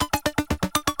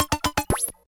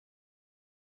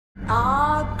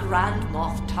Grand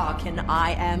Moff Tarkin,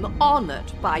 I am honored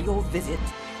by your visit.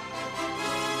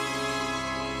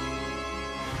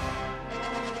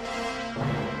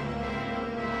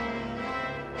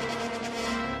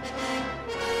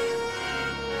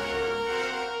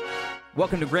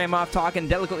 Welcome to Grand Moff Talkin',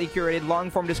 delicately curated,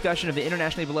 long-form discussion of the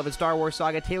internationally beloved Star Wars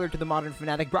saga tailored to the modern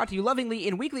fanatic, brought to you lovingly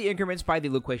in weekly increments by the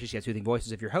loquacious yet soothing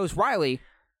voices of your host, Riley.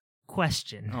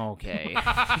 Question. Okay.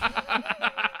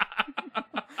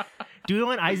 Do we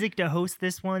want Isaac to host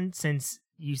this one since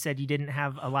you said you didn't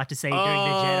have a lot to say during the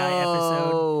Jedi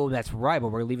episode? Oh, that's right, but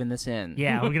we're leaving this in.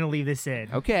 Yeah, we're going to leave this in.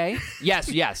 Okay.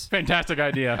 Yes. Fantastic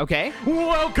idea. Okay.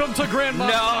 Welcome to Grand Moff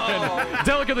Talkin',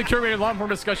 delicately curated long-form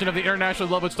discussion of the internationally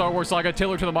beloved Star Wars saga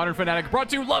tailored to the modern fanatic, brought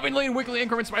to you lovingly in weekly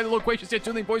increments by the loquacious yet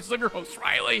soothing voices of your host,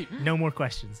 Riley. No more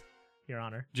questions, Your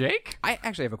Honor. Jake? I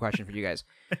actually have a question for you guys.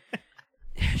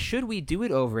 Should we do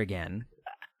it over again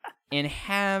and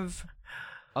have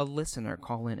a listener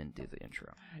call in and do the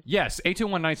intro? Yes,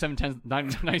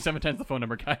 821-9710 is the phone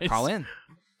number, guys. Call in.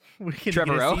 We're gonna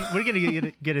Trevor O. We're going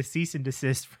to get a cease and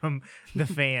desist from the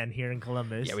fan here in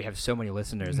Columbus. Yeah, we have so many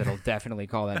listeners that'll definitely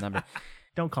call that number.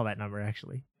 Don't call that number,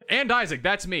 actually. And Isaac,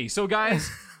 that's me. So, guys,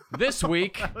 this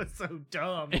week... That was so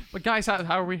dumb. But, guys, how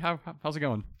are we? How's it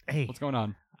going? Hey. What's going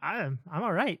on? I'm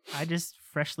all right. I just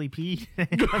freshly peed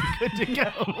and I'm good to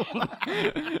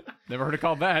go. Never heard it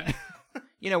called that.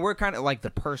 You know, we're kind of like the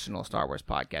personal Star Wars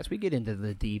podcast. We get into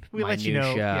the deep We let minutia you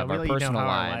know, yeah, of we our let you know personal how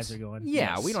our lives. lives are going.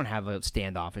 Yeah, Yes. we don't have a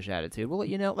standoffish attitude. We'll let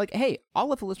you know, like, hey, I'll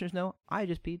let the listeners know I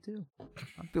just peed too.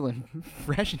 I'm feeling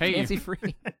fresh and Hey.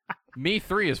 fancy-free. Me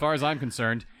 3, as far as I'm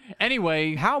concerned.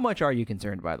 Anyway, How much are you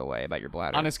concerned, by the way, about your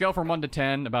bladder? on a scale from 1 to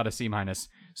 10, about a C-.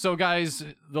 So, guys,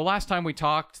 the last time we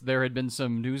talked, there had been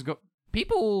some news.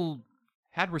 People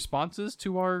had responses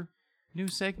to our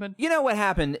news segment. You know what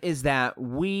happened is that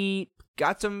we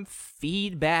got some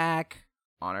feedback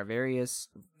on our various...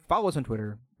 Follow us on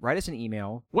Twitter. Write us an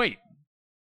email. Wait.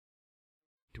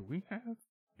 Do we have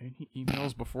any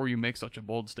emails before you make such a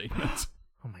bold statement?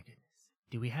 Oh my goodness.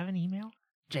 Do we have an email?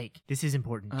 Jake, this is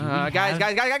important. Do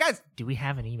Guys. Do we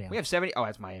have an email? We have 70... Oh,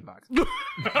 that's my inbox.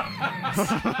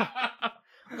 I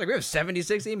was like, we have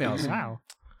 76 emails. Wow.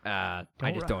 I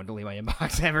Don't just rush. don't delete my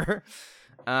inbox ever.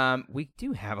 We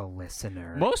do have a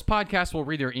listener. Most podcasts will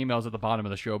read their emails at the bottom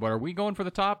of the show, but are we going for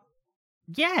the top?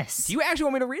 Yes. Do you actually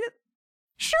want me to read it?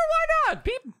 Sure, why not?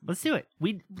 Let's do it.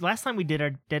 Last time we did our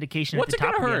dedication What's at the it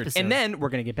top gonna of the hurt? episode. And then we're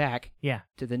going to get back yeah,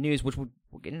 to the news, which we'll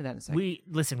get into that in a second.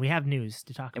 we have news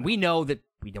to talk And about. we know that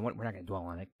we're not going to dwell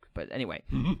on it. But anyway,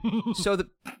 so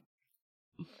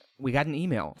we got an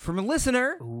email from a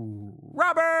listener, Ooh.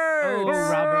 Robert. Oh,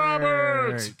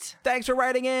 Robert. Thanks for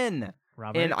writing in.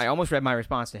 Robert. And I almost read my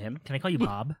response to him. Can I call you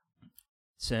Bob?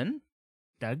 Sin?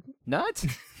 Doug? Nuts?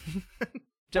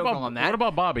 Don't call him that. What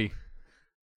about Bobby?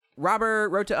 Robert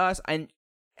wrote to us, and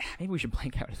maybe we should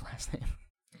blank out his last name.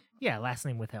 Yeah, last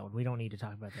name withheld. We don't need to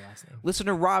talk about the last name.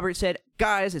 Listener Robert said,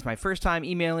 guys, it's my first time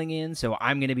emailing in, so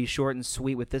I'm going to be short and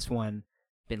sweet with this one.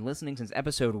 Been listening since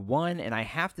episode 1, and I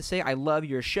have to say I love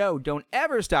your show. Don't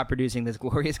ever stop producing this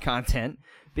glorious content,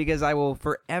 because I will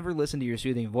forever listen to your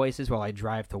soothing voices while I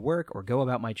drive to work or go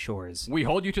about my chores. We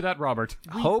hold you to that, Robert.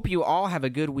 Hope you all have a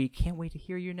good week. Can't wait to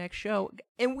hear your next show.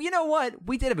 And you know what?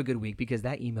 We did have a good week, because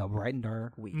that email brightened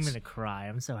our I'm weeks. going to cry.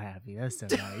 I'm so happy. That's so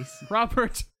nice.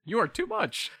 Robert, you are too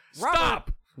much. Robert,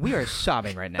 Stop! We are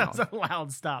sobbing right now. That was a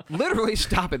loud stop. Literally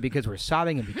stop it, because we're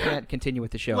sobbing and we can't continue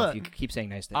with the show if Look. you keep saying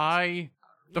nice things.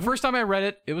 The first time I read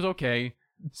it, it was okay.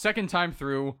 Second time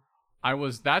through,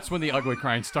 that's when the ugly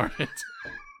crying started.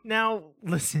 Now,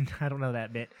 listen. I don't know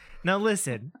that bit. Now,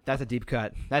 listen. That's a deep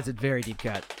cut. That's a very deep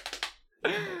cut.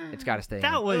 It's got to stay in.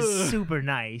 That was super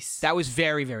nice. That was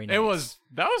very, very nice.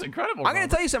 That was incredible. I'm going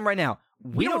to tell you something right now.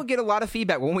 We don't get a lot of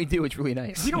feedback. When we do, it's really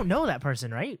nice. We don't know that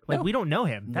person, right? Like, No. we don't know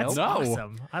him. That's No.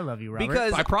 awesome. I love you, Robert.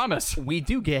 Because I promise. we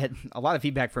do get a lot of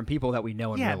feedback from people that we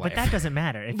know in yeah, real life. but that doesn't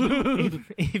matter.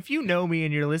 If you know me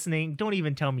and you're listening, don't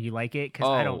even tell me you like it, because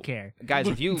I don't care. Guys,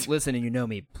 if you listen and you know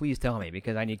me, please tell me,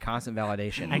 because I need constant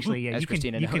validation. Actually, yeah, as you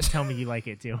Christina can knows. tell me you like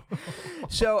it too.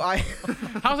 So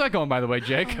How's that going, by the way,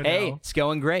 Jake? hey, No. it's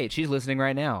going great. She's listening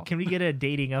right now. Can we get a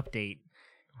dating update?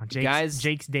 On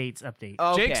Jake's dates update.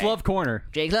 Okay. Jake's Love Corner.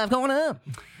 Jake's Love going up.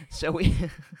 So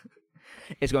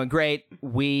it's going great.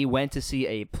 We went to see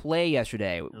a play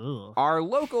yesterday. Ugh. Our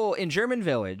local in German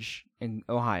Village in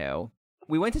Ohio.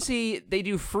 We went to see, they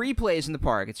do free plays in the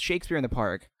park. It's Shakespeare in the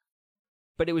Park.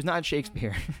 but it was not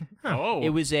Shakespeare. Oh. It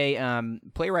was a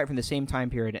playwright from the same time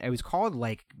period. It was called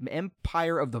like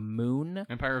Empire of the Moon.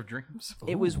 Empire of Dreams.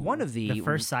 It was one of The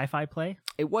first sci-fi play?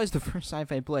 It was the first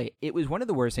sci-fi play. It was one of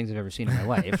the worst things I've ever seen in my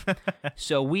life.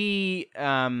 So we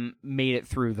made it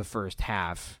through the first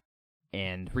half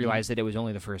and realized that it was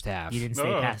only the first half. You didn't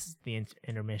stay past the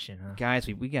intermission, huh? Guys,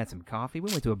 we got some coffee.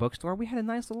 We went to a bookstore. We had a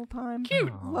nice little time.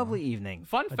 Cute. Lovely evening.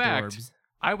 Fun fact, Adorbs.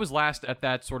 I was last at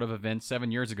that sort of event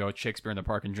 7 years ago at Shakespeare in the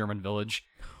Park in German Village.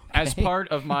 As part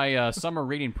of my summer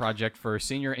reading project for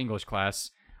senior English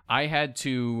class, I had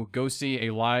to go see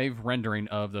a live rendering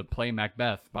of the play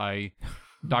Macbeth by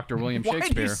Dr. William Why do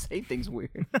Shakespeare. you say things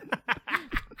weird?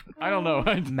 I don't know.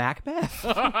 Macbeth.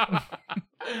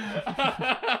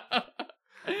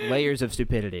 Layers of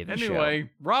stupidity. The Anyway,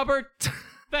 Robert,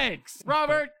 thanks.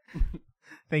 Robert.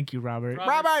 Thank you, Robert.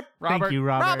 Robert. Thank you,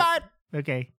 Robert. Robert.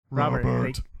 Okay, Robert.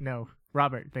 Robert. No,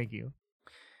 Robert. Thank you.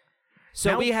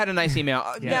 So Now- we had a nice email.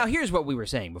 Yeah. Now here's what we were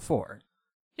saying before.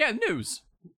 Yeah, news.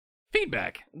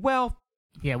 Feedback. Well,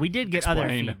 Yeah, we did get other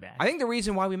Explain. feedback. I think the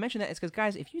reason why we mentioned that is because,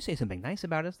 guys, if you say something nice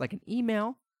about us, like an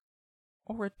email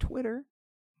or a Twitter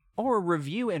or a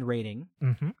review and rating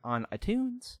Mhm. on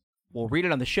iTunes, we'll read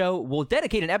it on the show. We'll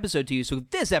dedicate an episode to you. So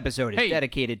this episode is Hey.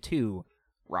 dedicated to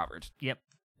Robert. Yep.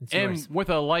 It's And yours. with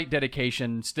a light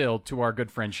dedication still to our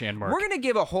good friend Shanmark. We're going to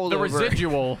give a holdover. the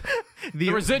residual. the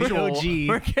residual. OG.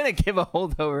 We're going to give a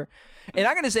holdover. And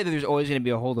I'm going to say that there's always going to be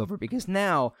a holdover because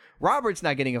now Robert's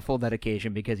not getting a full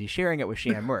dedication because he's sharing it with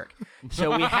Shan Merck.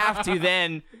 So we have to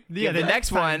then give the next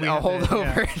time one we a have to-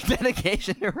 holdover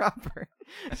dedication to Robert.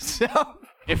 So,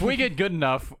 If we get good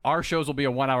enough, our shows will be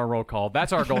a 1 hour roll call.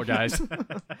 That's our goal, guys.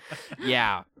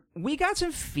 yeah. We got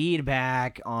some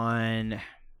feedback on...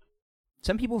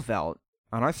 Some people felt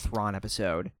on our Thrawn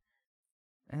episode,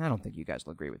 and I don't think you guys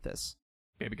will agree with this.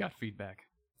 Baby got feedback.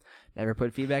 Never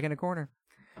put feedback in a corner.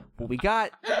 But we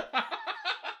got...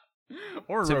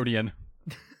 Or Rodian.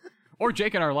 Or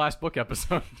Jake in our last book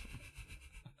episode.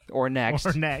 Or next.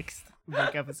 Or next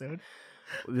book episode.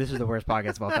 This is the worst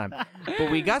podcast of all time. But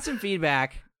we got some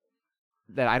feedback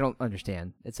that I don't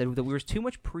understand. It said that there was too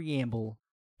much preamble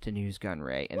to News Gun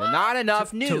Ray, and not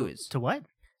enough news. To what?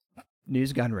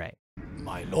 News Gun Ray.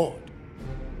 My lord,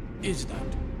 is that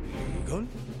legal?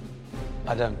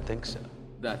 I don't think so.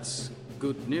 That's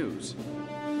good news.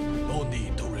 No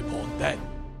need to report that.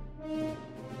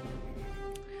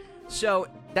 So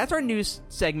that's our news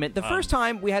segment. The first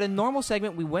time we had a normal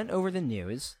segment, we went over the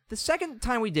news. The second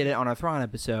time we did it on our Thrawn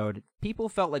episode, people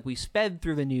felt like we sped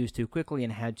through the news too quickly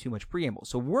and had too much preamble.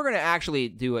 So we're going to actually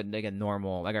do it like a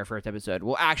normal, like our first episode.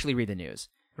 We'll actually read the news.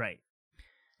 Right.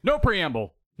 No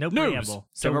preamble. No News. preamble.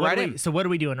 So we're what right are in. so what are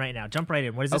we doing right now? Jump right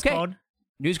in. What is this Okay. called?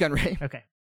 News Gun Ray. Okay.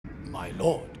 My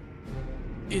lord,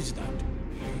 is that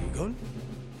legal?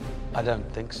 I don't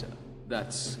think so.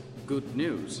 That's good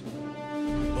news.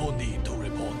 No need to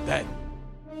report that.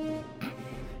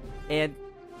 And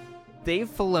Dave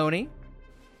Filoni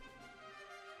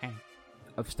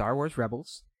of Star Wars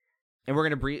Rebels, and we're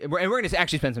gonna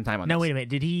actually spend some time on No, this. wait a minute.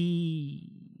 Did he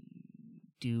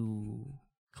do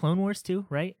Clone Wars too?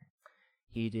 Right.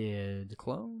 He did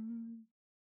Clone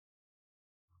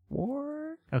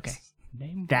War. Okay.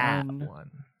 Name That one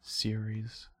one.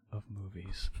 series of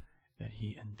movies that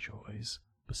he enjoys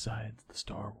besides the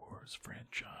Star Wars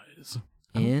franchise.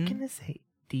 I'm gonna say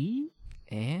D.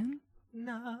 and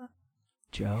Nah.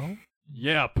 Joe.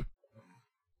 Yep.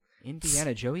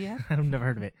 Indiana Joe yet? I've never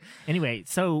heard of it. Anyway,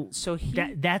 so So he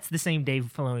that's the same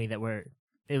Dave Filoni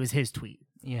it was his tweet.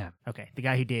 yeah, Okay, the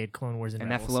guy who did Clone Wars and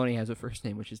and that Rebels. Filoni has a first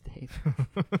name which is Dave.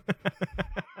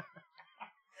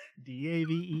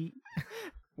 D-A-V-E.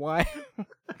 Why?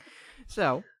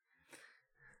 So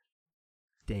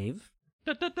Dave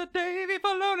Davey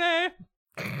Filoni.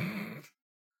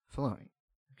 Filoni.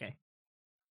 Okay.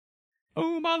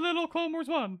 Oh, my little Clone Wars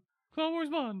 1. Clone Wars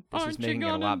 1. This Aren't is making you it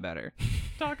a gonna lot better.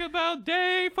 talk about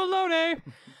Dave Filoni?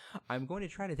 I'm going to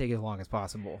try to take it as long as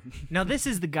possible. Now this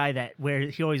is the guy where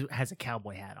he always has a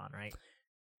cowboy hat on, right?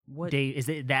 What Dave, is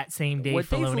it that same Dave what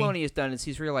Dave Filoni? Filoni has done is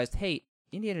he's realized, hey,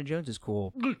 Indiana Jones is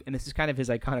cool, and this is kind of his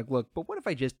iconic look. But what if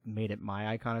I just made it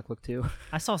my iconic look too?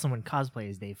 I saw someone cosplay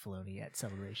as Dave Filoni at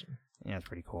Celebration. Yeah, it's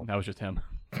pretty cool. That was just him.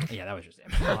 Yeah, that was just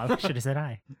him. Oh, I should have said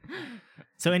hi.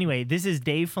 So anyway, this is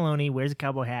Dave Filoni, wears a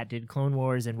cowboy hat, did Clone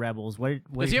Wars and Rebels. What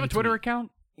Does he have a Twitter tweet?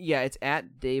 account? Yeah, it's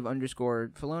at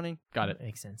Dave_Filoni, Got it.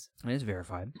 Makes sense. and it's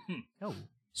verified. Oh,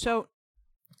 So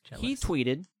he jealous.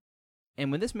 tweeted, and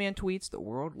when this man tweets, the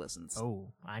world listens.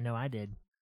 Oh, I know I did.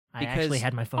 I Because- actually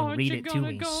had my phone Aren't read you it to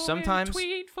gonna me. go and Sometimes-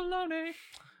 tweet Filoni?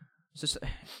 So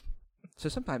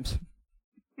sometimes,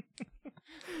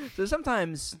 so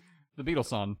sometimes The Beatles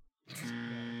song.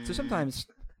 So sometimes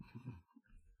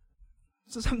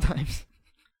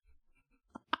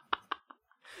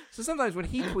when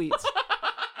he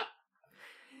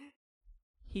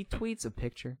tweets a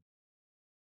picture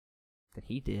that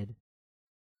he did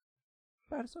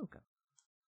about Ahsoka.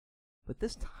 But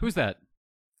this time, Who's that?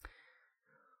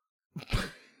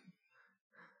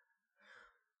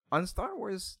 on Star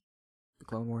Wars, the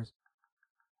Clone Wars,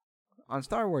 on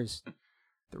Star Wars,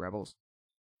 the Rebels,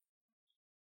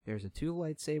 there's a 2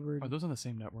 lightsabered, Are those on the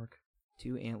same network?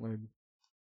 2 antlered.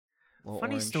 Funny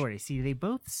orange. story. See, they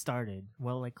both started,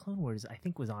 well, like Clone Wars, I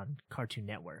think, was on Cartoon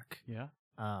Network. Yeah.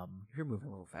 You're moving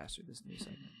a little faster this new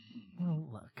segment. Well,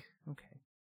 look. Okay.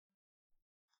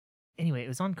 Anyway, it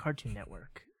was on Cartoon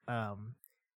Network.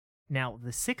 Now,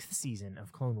 the 6th season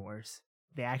of Clone Wars,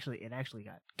 it actually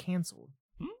got canceled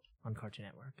on Cartoon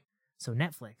Network. So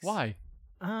Netflix. Why?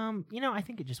 I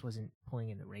think it just wasn't pulling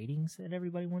in the ratings that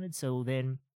everybody wanted. So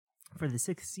then, for the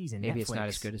 6th season, Maybe Netflix, it's not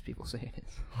as good as people say it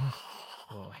is.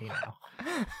 Oh, hey now,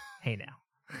 hey now.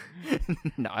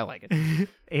 No, I like it.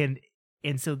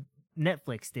 and so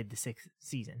Netflix did the 6th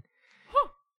season.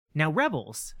 Now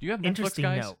Rebels. Do you have Netflix, interesting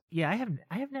guys? note. Yeah, I have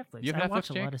Netflix. You have I Netflix, watch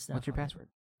a Jake? lot of stuff. What's your password?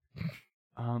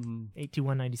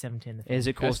 821-9710. Is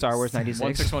it Cool Star Wars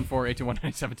 96?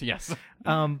 1614-821-97. Yes.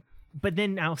 But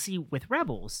then I'll see with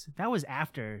Rebels, that was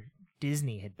after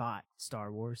Disney had bought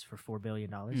Star Wars for $4 billion.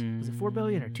 Was it $4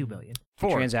 billion or $2 billion? The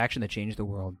transaction that changed the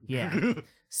world. Yeah.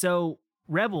 So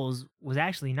Rebels was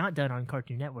actually not done on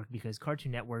Cartoon Network because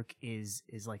Cartoon Network is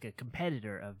like a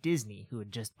competitor of Disney who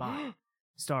had just bought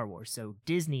Star Wars. So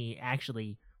Disney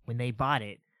actually, when they bought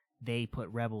it, they put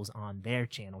Rebels on their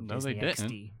channel, No, Disney they didn't.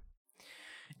 XD.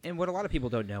 And what a lot of people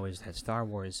don't know is that Star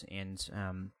Wars and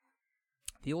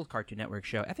the old Cartoon Network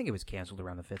show, I think it was canceled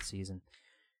around the 5th season,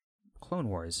 Clone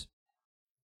Wars,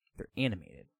 they're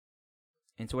animated.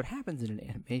 And so what happens in an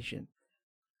animation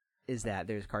is that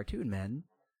there's cartoon men,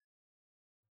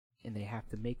 and they have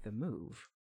to make them move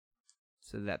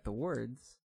so that the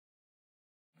words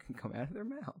can come out of their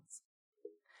mouths.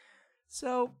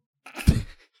 So,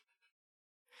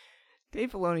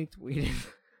 Dave Filoni tweeted,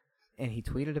 and he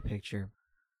tweeted a picture,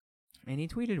 and he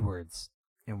tweeted words,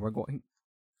 and we're going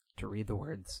to read the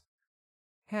words.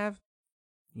 Have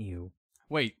you?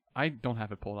 Wait, I don't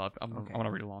have it pulled up. I want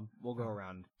to read along. We'll go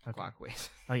around clockwise.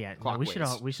 Oh yeah, no,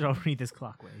 Clockways. we should all read this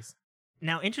clockwise.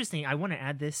 Now, interesting. I want to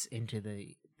add this into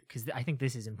because I think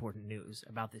this is important news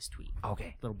about this tweet.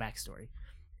 Okay. Little backstory.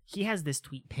 He has this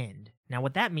tweet pinned. Now,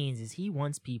 what that means is he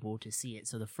wants people to see it.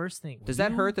 So the first thing Does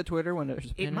that hurt the Twitter when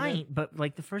there's a pin It in might, but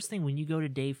like the first thing when you go to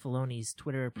Dave Filoni's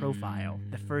Twitter profile,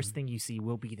 the first thing you see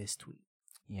will be this tweet.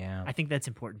 Yeah. I think that's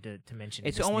important to mention.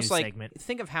 It's in this almost news like segment.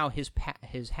 think of how his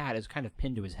hat is kind of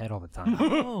pinned to his head all the time.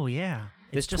 Oh yeah,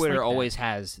 This It's just Twitter like that. always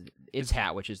has its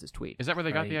hat, which is this tweet. Is that where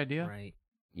they got the Right, idea? Right.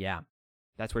 Yeah,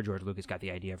 that's where George Lucas got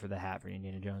the idea for the hat for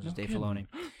Indiana Jones. No Is Dave kidding. Filoni.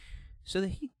 So that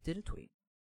he did a tweet.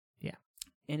 Yeah.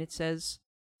 And it says,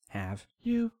 "Have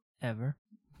You ever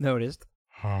noticed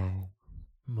how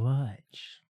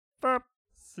much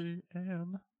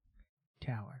CN.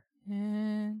 Tower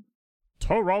and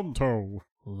Toronto.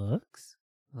 looks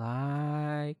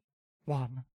like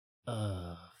One.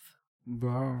 of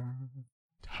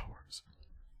Towers.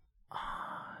 on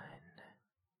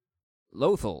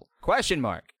Lothal? Question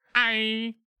mark.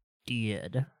 I.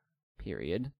 did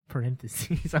Period.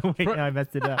 parentheses. Oh wait, now I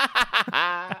messed it up.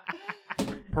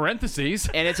 Parentheses.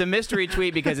 And it's a mystery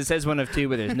tweet because it says one of two,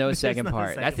 but there's no second not a part.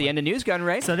 second That's the one. end of News Gun,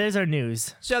 right? So there's our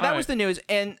news. So that All was right. the news,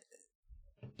 and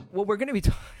what we're going to be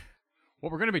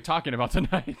What we're going to be talking about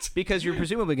tonight. because you're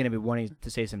presumably going to be wanting to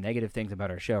say some negative things about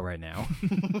our show right now.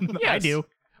 I Yes. do.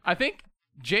 I think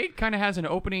Jake kind of has an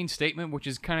opening statement, which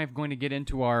is kind of going to get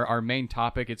into our main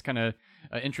topic. It's kind of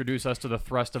introduce us to the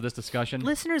thrust of this discussion.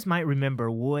 Listeners might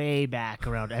remember way back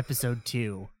around episode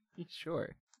 2.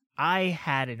 Sure. I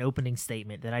had an opening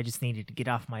statement that I just needed to get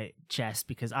off my chest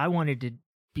because I wanted to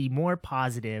be more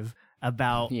positive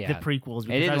about Yeah. the prequels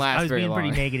because didn't I last was very being pretty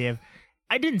long. negative.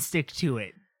 I didn't stick to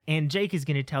it. And Jake is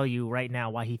going to tell you right now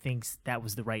why he thinks that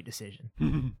was the right decision.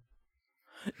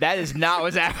 That is not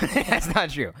what's happening. That's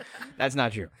not true. That's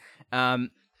not true.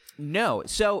 No.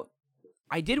 So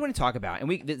I did want to talk about,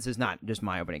 and this is not just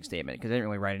my opening statement because I didn't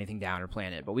really write anything down or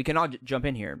plan it, but we can all jump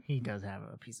in here. He does have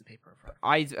a piece of paper in front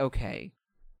of him. Okay.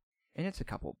 And it's a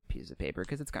couple pieces of paper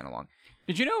because it's kind of long.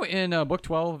 Did you know in book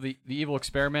 12, the Evil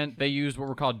Experiment, they used what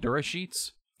were called Dura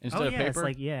sheets instead Oh, of yeah, paper? it's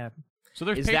like, yeah. So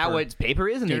there's Is paper. that what paper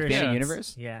is in the Dura expanded sheets.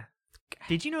 universe? Yeah.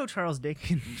 Did you know Charles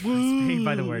Dickens was paid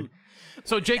by the word?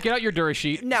 So Jake, get out your Dura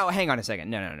sheet. No, hang on a second.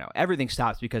 No. Everything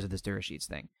stops because of this Dura Sheets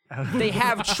thing. Oh. They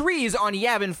have trees on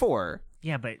Yavin 4.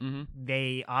 Yeah, but Mhm.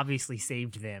 they obviously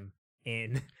saved them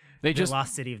in They the just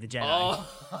Lost City of the Jedi.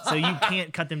 So you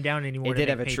can't cut them down anymore. It did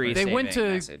have a tree. they went to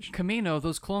saving message. Camino.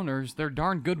 Those cloners, they're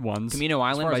darn good ones. Camino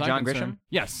as Island far by as I'm John concerned. Grisham?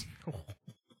 Yes.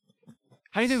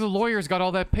 How do you think the lawyers got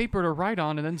all that paper to write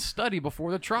on and then study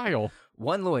before the trial?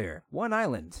 One lawyer, one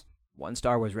island, one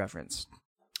Star Wars reference.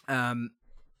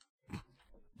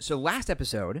 So last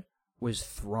episode was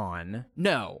Thrawn.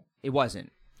 No, it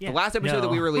wasn't. Yeah, the last episode that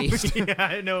we no. released,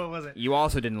 Yeah, no, it wasn't. you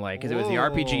also didn't like because it was the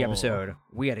RPG Whoa. episode.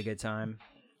 We had a good time.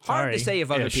 Hard to Sorry. say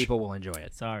if other Ish. people will enjoy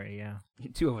it. Sorry, yeah.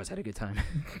 Two of us had a good time.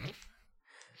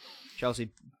 Chelsea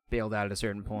bailed out at a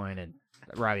certain point, and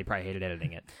Riley probably hated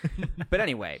editing it. But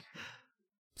anyway,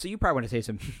 so you probably want to say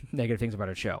some negative things about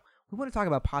our show. We want to talk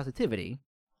about positivity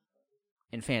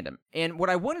in fandom. And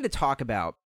what I wanted to talk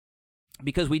about,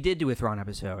 because we did do a Thrawn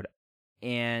episode,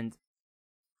 and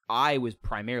I was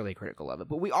primarily critical of it,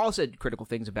 but we all said critical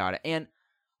things about it. And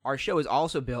our show is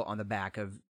also built on the back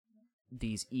of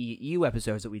these EU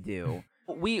episodes that we do.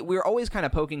 We're always kind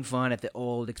of poking fun at the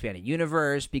old expanded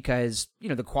universe because, you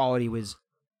know, the quality was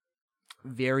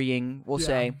varying, we'll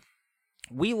say.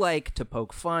 We like to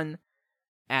poke fun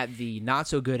at the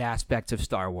not-so-good aspects of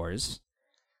Star Wars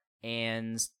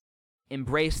and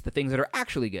embrace the things that are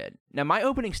actually good. Now, my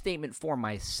opening statement for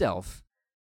myself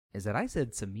is that I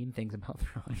said some mean things about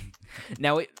Thrawn.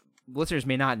 Now, listeners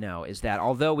may not know, is that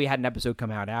although we had an episode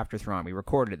come out after Thrawn, we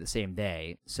recorded it the same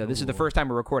day. So this is the first time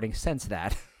we're recording since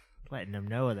that. Letting them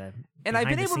know that. And I've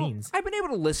been behind the able scenes. to, I've been able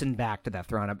to listen back to that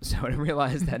Thrawn episode and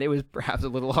realize that it was perhaps a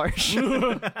little harsh.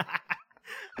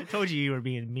 I told you were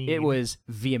being mean. It was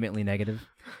vehemently negative.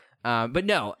 But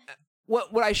no,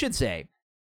 what I should say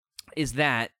is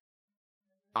that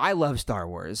I love Star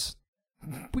Wars.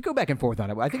 We go back and forth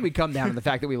on it. I think we come down to the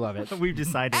fact that we love it. We've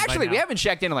decided. Actually, by we now. haven't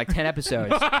checked in like 10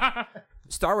 episodes.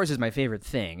 Star Wars is my favorite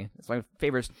thing. It's my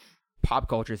favorite pop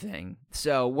culture thing.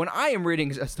 So when I am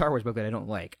reading a Star Wars book that I don't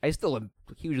like, I still am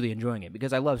hugely enjoying it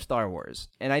because I love Star Wars.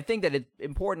 And I think that it's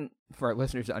important for our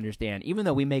listeners to understand, even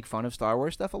though we make fun of Star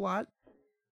Wars stuff a lot,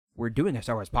 we're doing a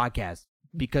Star Wars podcast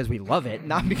because we love it,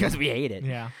 not because we hate it.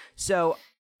 Yeah. So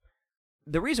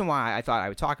the reason why I thought I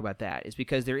would talk about that is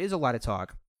because there is a lot of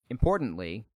talk.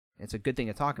 Importantly, it's a good thing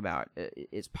to talk about,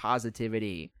 is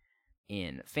positivity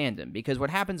in fandom. Because what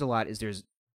happens a lot is there's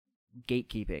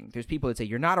gatekeeping. There's people that say,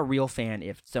 you're not a real fan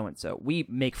if so-and-so. We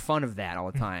make fun of that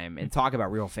all the time and talk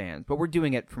about real fans, but we're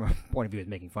doing it from a point of view of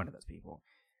making fun of those people.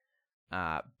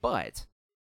 But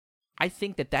I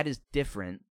think that that is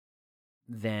different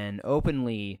than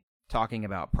openly talking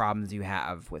about problems you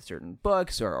have with certain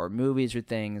books or movies or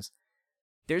things.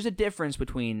 There's a difference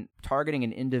between targeting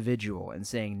an individual and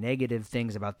saying negative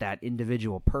things about that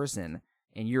individual person,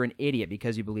 and you're an idiot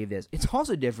because you believe this. It's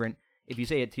also different if you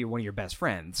say it to one of your best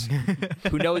friends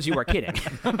who knows you are kidding.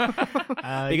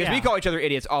 Because we call each other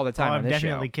idiots all the time on I'm this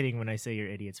definitely show. kidding when I say you're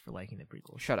idiots for liking the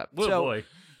prequels. Shut up. Oh, so, boy.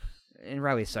 And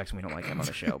Riley sucks when we don't like him on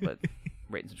the show, but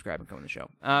rate and subscribe and come on the show.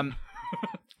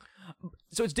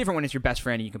 So it's different when it's your best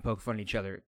friend and you can poke fun at each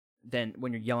other than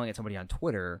when you're yelling at somebody on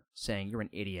Twitter saying you're an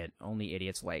idiot. Only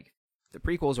idiots like the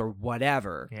prequels or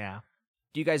whatever. Yeah.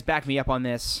 Do you guys back me up on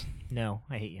this? No,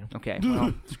 I hate you. Okay,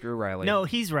 well, screw Riley. No,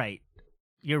 he's right.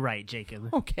 You're right,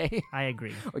 Jacob. Okay. I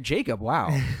agree. Oh, Jacob, wow.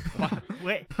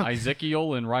 Wait.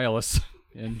 Ezekiel and Rylus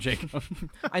and Jacob.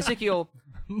 Ezekiel,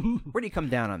 where do you come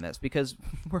down on this? Because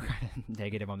we're kind of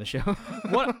negative on the show.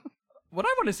 What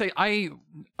I want to say, I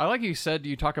like you said,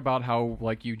 you talk about how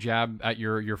like you jab at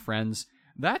your friends.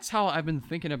 That's how I've been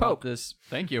thinking about Poke. this.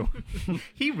 Thank you.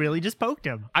 He really just poked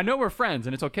him. I know we're friends,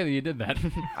 and it's okay that you did that.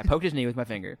 I poked his knee with my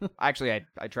finger. Actually,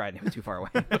 I tried. It was too far away.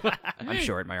 I'm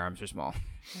short. My arms are small.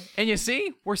 And you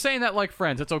see, we're saying that like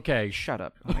friends. It's okay. Shut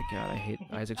up. Oh, my God. I hate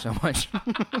Isaac so much.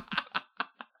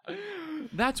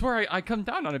 That's where I come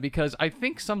down on it, because I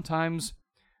think sometimes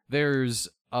there's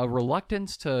a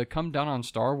reluctance to come down on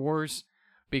Star Wars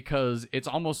because it's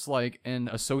almost like an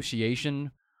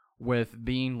association with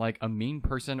being like a mean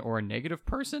person or a negative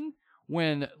person,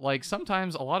 when like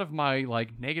sometimes a lot of my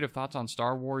like negative thoughts on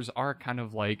Star Wars are kind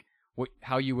of like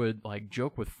how you would like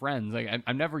joke with friends. Like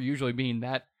I'm never usually being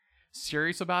that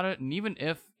serious about it, and even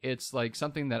if it's like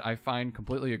something that I find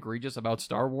completely egregious about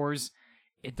Star Wars,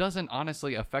 it doesn't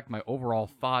honestly affect my overall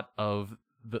thought of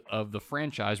the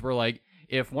franchise. Where like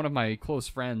if one of my close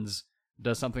friends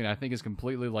does something I think is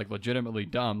completely like legitimately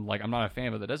dumb, like I'm not a fan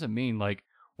of it, that doesn't mean like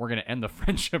we're gonna end the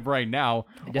friendship right now.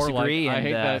 I disagree, or, like, I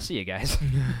hate and that. see you guys.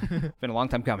 It's been a long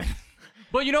time coming.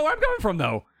 But you know where I'm coming from,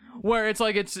 though, where it's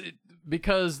like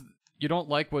because you don't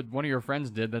like what one of your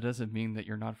friends did, that doesn't mean that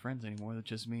you're not friends anymore. That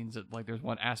just means that like there's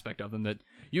one aspect of them that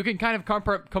you can kind of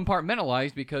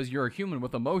compartmentalize because you're a human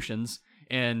with emotions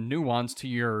and nuance to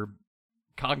your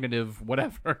cognitive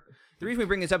whatever. The reason we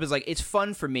bring this up is like it's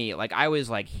fun for me. Like I was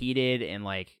like heated and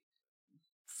like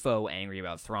faux angry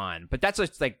about Thrawn, but that's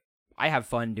just like I have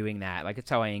fun doing that. Like it's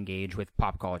how I engage with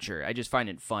pop culture. I just find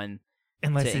it fun to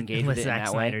engage with it in Zack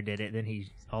that Snyder way. did it, then he's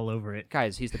all over it.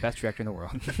 Guys, he's the best director in the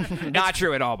world. Not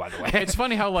true at all, by the way. It's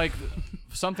funny how like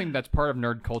something that's part of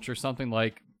nerd culture, something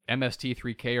like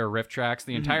MST3K or Riff Tracks,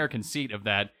 the entire conceit of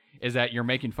that is that you're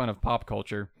making fun of pop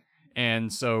culture.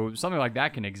 And so something like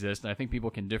that can exist, and I think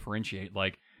people can differentiate.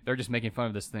 Like they're just making fun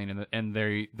of this thing, and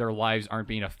their lives aren't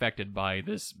being affected by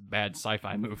this bad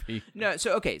sci-fi movie. No,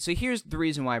 so okay, so here's the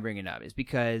reason why I bring it up is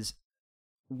because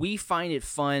we find it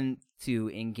fun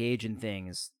to engage in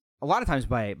things a lot of times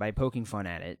by poking fun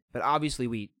at it, but obviously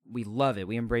we love it.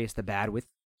 We embrace the bad with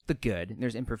the good.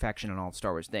 There's imperfection in all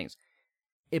Star Wars things.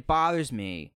 It bothers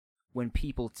me when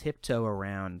people tiptoe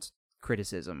around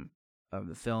criticism of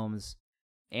the films.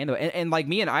 And like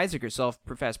me and Isaac are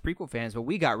self-professed prequel fans, but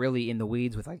we got really in the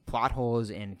weeds with like plot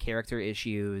holes and character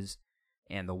issues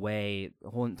and the way the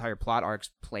whole entire plot arcs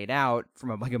played out from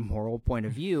a moral point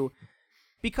of view.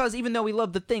 Because even though we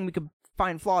love the thing, we could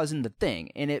find flaws in the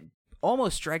thing. And it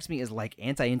almost strikes me as like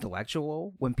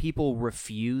anti-intellectual when people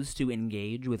refuse to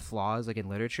engage with flaws like in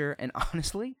literature. And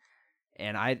honestly,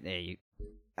 and I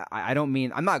don't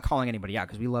mean, I'm not calling anybody out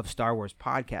because we love Star Wars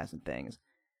podcasts and things.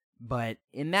 But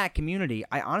in that community,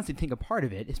 I honestly think a part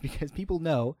of it is because people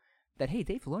know that, hey,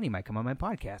 Dave Filoni might come on my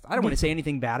podcast. I don't want to say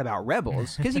anything bad about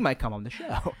Rebels because he might come on the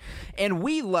show. And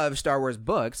we love Star Wars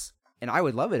books, and I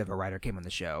would love it if a writer came on the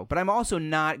show. But I'm also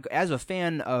not, as a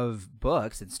fan of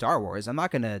books and Star Wars, I'm not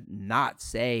going to not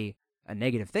say a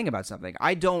negative thing about something.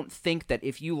 I don't think that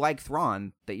if you like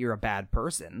Thrawn, that you're a bad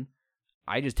person.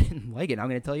 I just didn't like it. I'm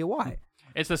going to tell you why.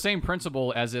 It's the same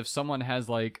principle as if someone has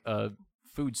like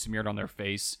food smeared on their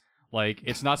face. Like,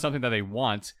 it's not something that they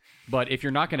want, but if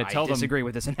you're not going to tell them... I disagree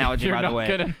with this analogy, by the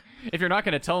way. If you're not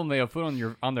going to tell them they have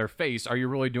food on their face, are you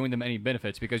really doing them any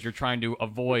benefits? Because you're trying to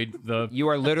avoid the... You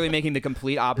are literally making the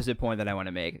complete opposite point that I want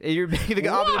to make. You're making the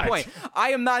opposite point. I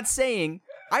am not saying...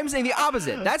 I'm saying the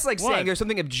opposite. That's like saying there's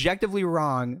something objectively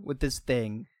wrong with this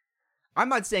thing. I'm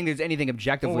not saying there's anything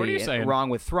objectively wrong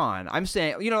with Thrawn. I'm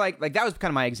saying, like that was kind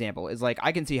of my example. Is like,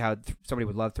 I can see how somebody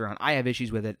would love Thrawn. I have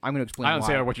issues with it. I'm going to explain why. I don't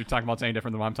say what you're talking about is any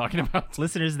different than what I'm talking about.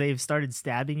 Listeners, they've started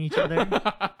stabbing each other.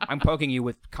 I'm poking you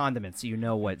with condiments so you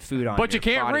know what food on But your you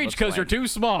can't body reach because looks you're like. too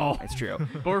small. That's true.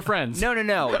 But we're friends.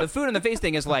 No. The food on the face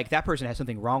thing is like, that person has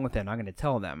something wrong with them. I'm going to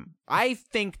tell them. I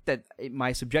think that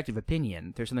my subjective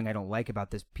opinion, there's something I don't like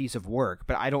about this piece of work,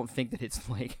 but I don't think that it's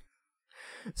like...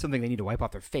 something they need to wipe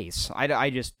off their face.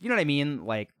 I just, you know what I mean?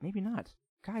 Like, maybe not.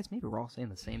 Guys, maybe we're all saying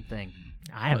the same thing.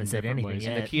 I haven't said anything ways.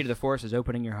 yet. And the key to the Force is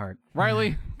opening your heart.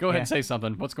 Riley, go ahead and say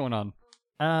something. What's going on?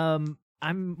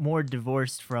 I'm more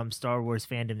divorced from Star Wars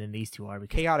fandom than these two are.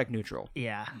 Because, Chaotic neutral.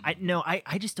 yeah.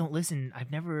 I just don't listen. I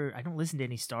don't listen to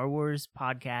any Star Wars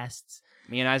podcasts.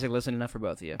 Me and Isaac listen enough for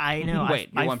both of you. I know. Wait,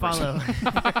 you're one follow.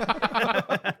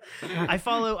 person. I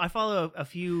follow a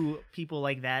few people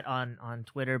like that on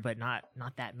Twitter, but not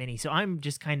that many. So I'm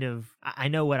just kind of, I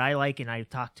know what I like, and I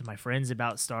talk to my friends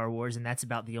about Star Wars, and that's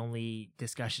about the only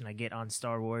discussion I get on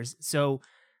Star Wars. So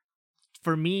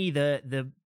for me, the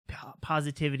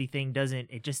positivity thing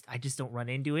I just don't run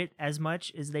into it as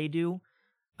much as they do.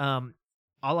 All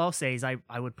I'll say is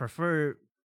I would prefer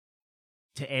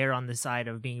to err on the side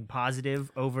of being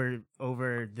positive over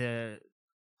the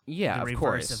Yeah, of reverse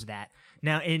course. of that.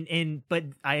 Now, but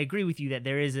I agree with you that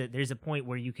there's a point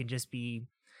where you can just be.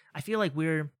 I feel like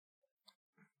we're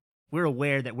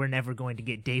aware that we're never going to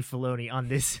get Dave Filoni on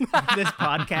this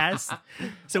podcast,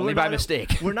 so Only we're by not,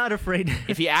 mistake. We're not afraid.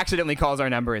 If he accidentally calls our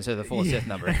number instead of the full Sith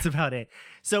number. That's about it.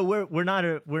 So we're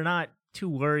not too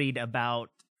worried about.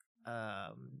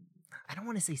 I don't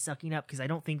want to say sucking up because I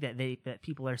don't think that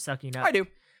people are sucking up. I do.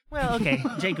 Well, okay,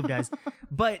 Jacob does,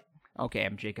 but Okay,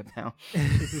 I'm Jacob now. You're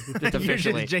Just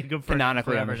officially, Jacob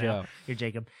canonically on the forever now. show. You're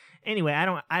Jacob. Anyway,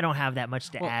 I don't have that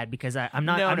much to add because I'm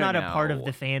not a part of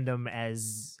the fandom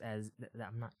as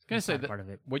I'm not Gonna say not that, part of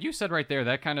it. what you said right there,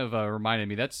 that kind of reminded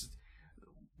me. That's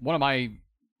one of my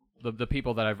the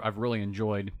people that I've really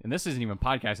enjoyed, and this isn't even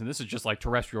podcasting. This is just like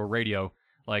terrestrial radio,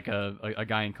 like a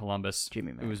guy in Columbus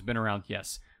Jimmy Mack. who's been around.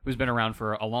 Yes, who's been around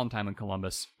for a long time in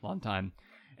Columbus,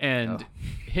 and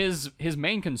his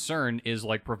main concern is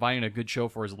like providing a good show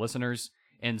for his listeners.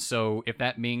 And so if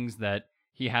that means that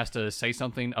he has to say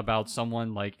something about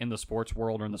someone like in the sports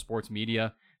world or in the sports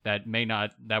media that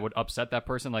would upset that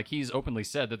person, like he's openly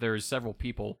said that there's several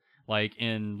people like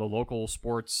in the local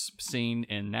sports scene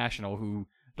and national who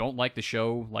don't like the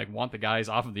show, like want the guys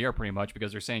off of the air pretty much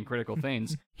because they're saying critical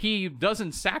things. He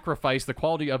doesn't sacrifice the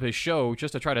quality of his show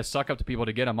just to try to suck up to people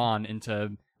to get him on and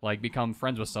to like become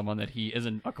friends with someone that he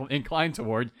isn't inclined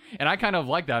toward. And I kind of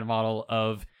like that model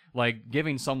of like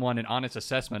giving someone an honest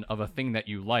assessment of a thing that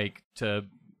you like to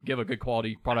give a good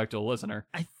quality product to a listener.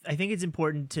 I think it's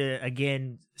important to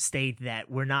again state that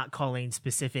we're not calling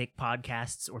specific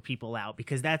podcasts or people out,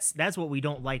 because that's what we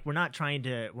don't like. We're not trying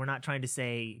to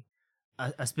say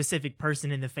a specific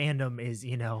person in the fandom is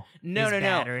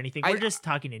bad or anything. We're just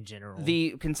talking in general.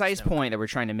 The concise point that we're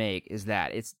trying to make is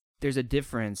that there's a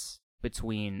difference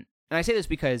between, and I say this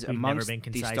because We've amongst never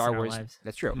been the concise Star in our Wars, lives.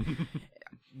 that's true.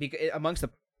 Amongst the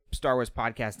Star Wars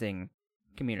podcasting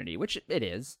community, which it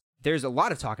is, there's a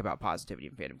lot of talk about positivity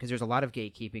in fandom because there's a lot of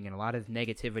gatekeeping and a lot of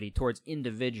negativity towards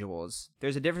individuals.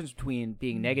 There's a difference between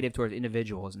being negative towards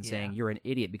individuals and saying you're an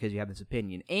idiot because you have this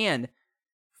opinion, and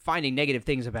finding negative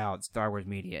things about Star Wars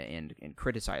media and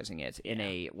criticizing it in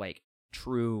a like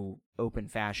true open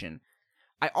fashion.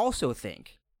 I also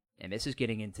think, and this is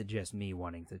getting into just me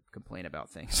wanting to complain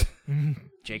about things.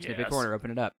 Jake's in the big corner,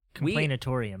 open it up.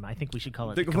 Complainatorium. I think we should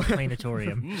call it the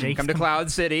Complainatorium. Jake's Come to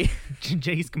Cloud City.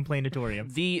 Jake's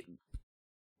Complainatorium. The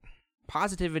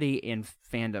positivity in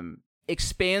fandom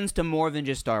expands to more than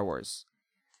just Star Wars.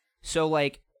 So,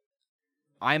 like,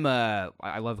 I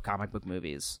love comic book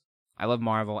movies. I love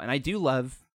Marvel, and I do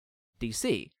love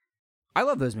DC. I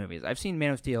love those movies. I've seen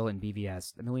Man of Steel and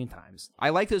BVS a million times. I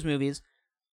like those movies.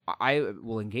 I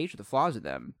will engage with the flaws of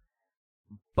them.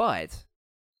 But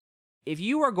if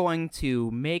you are going to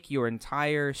make your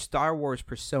entire Star Wars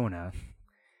persona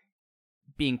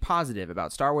being positive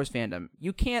about Star Wars fandom,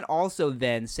 you can't also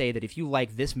then say that if you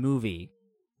like this movie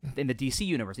in the DC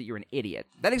universe that you're an idiot.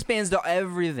 That expands to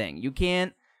everything. You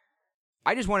can't...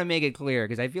 I just want to make it clear,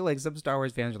 because I feel like some Star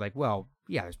Wars fans are like, well,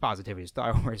 yeah, there's positivity to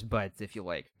Star Wars, but if you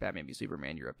like Batman v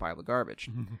Superman, you're a pile of garbage.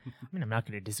 I mean, I'm not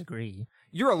going to disagree.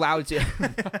 You're allowed to.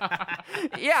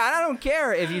 Yeah, and I don't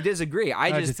care if you disagree.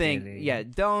 I just think,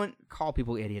 don't call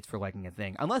people idiots for liking a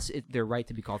thing, unless they're right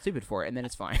to be called stupid for it, and then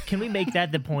it's fine. Can we make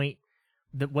that the point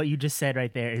that what you just said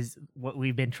right there is what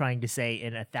we've been trying to say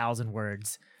in 1,000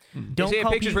 words? Don't say a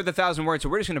picture's worth 1,000 words, so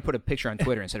we're just going to put a picture on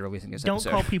Twitter instead of releasing this episode.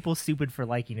 Don't call people stupid for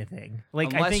liking a thing.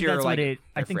 Like, Unless I think you're that's like what it.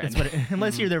 I their think friend. that's what.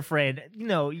 Unless you're their friend,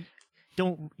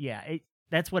 don't. Yeah,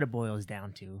 that's what it boils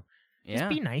down to. Just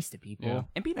be nice to people. Yeah.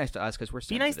 And be nice to us, because we're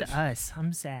Be nice sensitive. to us.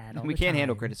 I'm sad. all We the can't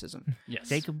handle time. criticism. Yes.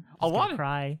 Jacob, A lot of-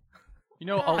 cry.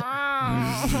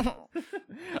 I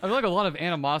feel like a lot of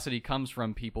animosity comes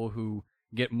from people who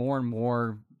get more and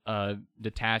more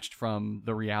detached from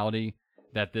the reality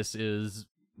that this is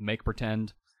make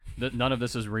pretend. That none of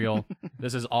this is real.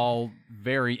 This is all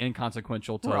very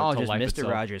inconsequential to, We're all to just life Mr.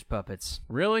 itself. Rogers puppets.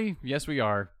 Really? Yes, we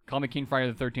are. Call me King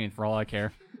Friday the 13th for all I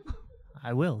care.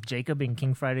 I will. Jacob and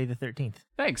King Friday the 13th.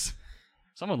 Thanks.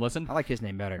 Someone listen. I like his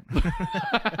name better.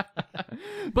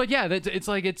 But yeah,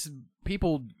 it's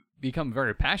people become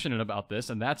very passionate about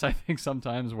this, and that's, I think,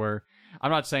 sometimes where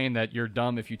I'm not saying that you're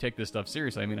dumb if you take this stuff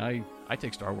seriously. I mean, I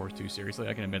take Star Wars too seriously.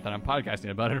 I can admit that. I'm podcasting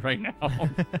about it right now.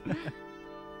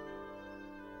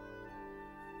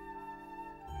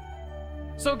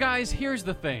 So, guys, here's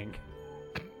the thing.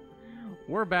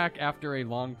 We're back after a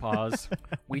long pause.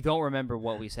 We don't remember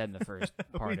what we said in the first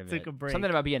part We of took it. a break.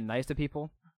 Something about being nice to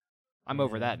people. I'm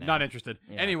over that now. Not interested.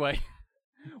 Yeah. Anyway,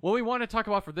 what we want to talk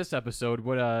about for this episode,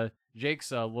 what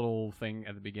Jake's little thing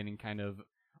at the beginning kind of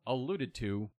alluded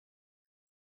to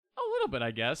a little bit,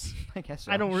 I guess. I guess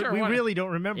so. I don't. Sure, we why not? really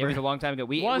don't remember. It was a long time ago.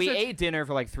 We Was it? ate dinner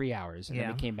for like 3 hours, and then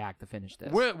Yeah. we came back to finish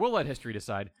this. We'll let history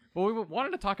decide. What we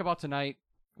wanted to talk about tonight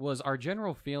was our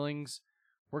general feelings.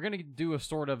 We're going to do a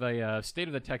sort of a State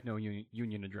of the Techno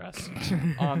Union address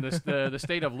on the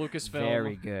state of Lucasfilm.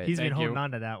 Very good. He's been Thank holding you.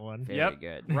 on to that one. Very Yep.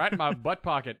 good. Right in my butt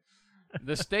pocket.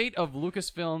 The state of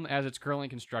Lucasfilm as it's currently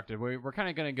constructed. We're kind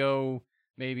of going to go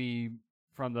maybe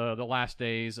from the last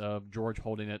days of George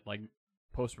holding it, like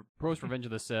post Revenge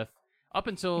of the Sith, up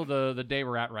until the day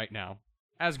we're at right now.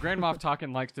 As Grand Moff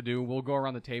Tarkin likes to do, we'll go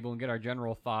around the table and get our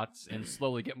general thoughts and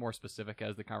slowly get more specific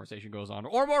as the conversation goes on,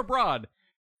 or more broad.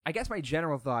 I guess my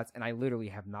general thoughts, and I literally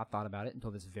have not thought about it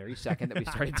until this very second that we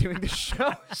started doing the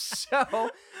show. So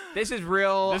this is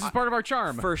real. This is part of our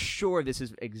charm. For sure, this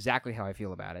is exactly how I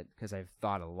feel about it, because I've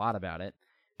thought a lot about it.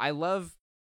 I love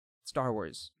Star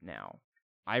Wars now.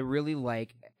 I really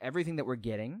like everything that we're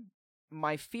getting.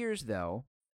 My fears, though,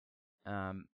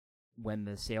 when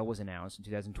the sale was announced in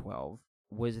 2012,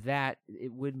 was that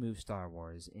it would move Star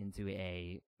Wars into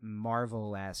a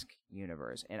Marvel-esque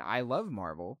universe. And I love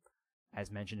Marvel, as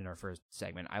mentioned in our first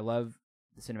segment. I love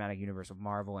the cinematic universe of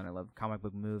Marvel, and I love comic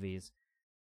book movies.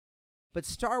 But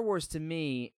Star Wars, to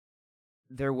me,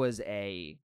 there was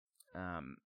a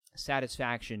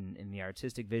satisfaction in the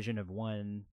artistic vision of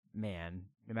one man.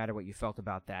 No matter what you felt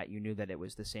about that, you knew that it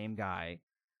was the same guy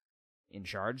in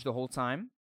charge the whole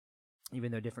time,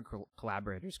 even though different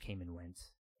collaborators came and went.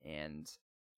 And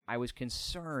I was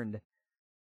concerned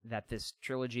that this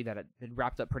trilogy that had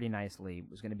wrapped up pretty nicely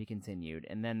was going to be continued.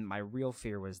 And then my real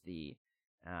fear was the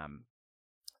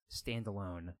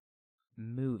standalone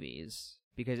movies,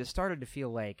 because it started to feel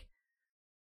like,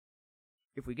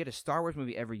 if we get a Star Wars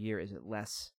movie every year, is it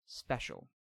less special?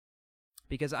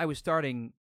 Because I was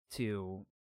starting to,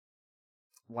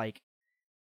 like,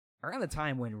 around the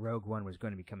time when Rogue One was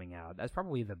going to be coming out, that's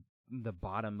probably the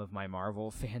bottom of my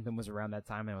Marvel fandom was around that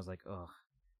time, and I was like, ugh.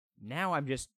 Now I'm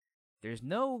just, there's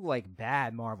no, like,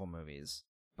 bad Marvel movies,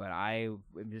 but I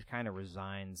am just kind of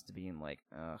resigned to being like,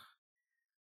 ugh.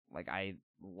 Like, I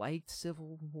liked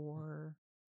Civil War.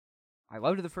 I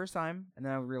loved it the first time, and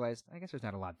then I realized, I guess there's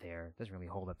not a lot there. It doesn't really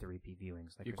hold up to repeat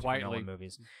viewings like Christopher Nolan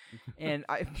movies. And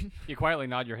you quietly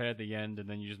nod your head at the end, and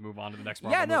then you just move on to the next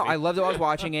Marvel movie. I loved it while I was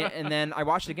watching it, and then I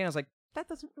watched it again. I was like, that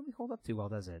doesn't really hold up too well,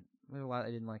 does it? There's a lot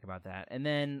I didn't like about that. And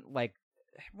then, like,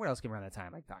 what else came around that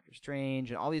time? Like Doctor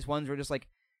Strange, and all these ones were just like,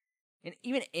 and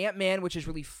even Ant-Man, which is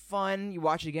really fun. You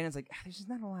watch it again, it's like, there's just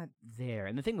not a lot there.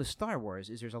 And the thing with Star Wars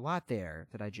is there's a lot there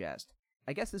to digest.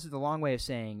 I guess this is the long way of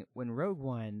saying, when Rogue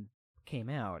One came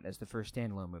out as the first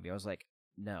standalone movie, I was like,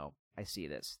 no, I see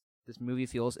this. This movie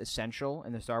feels essential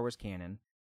in the Star Wars canon.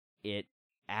 It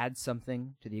adds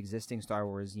something to the existing Star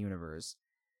Wars universe.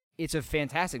 It's a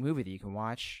fantastic movie that you can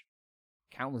watch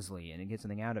countlessly and get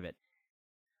something out of it.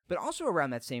 But also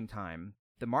around that same time,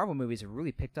 the Marvel movies have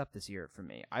really picked up this year for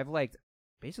me. I've liked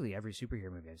basically every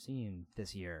superhero movie I've seen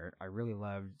this year. I really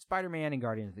loved Spider-Man and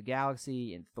Guardians of the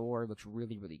Galaxy, and Thor looks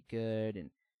really, really good. And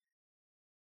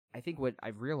I think what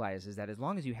I've realized is that as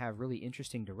long as you have really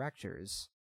interesting directors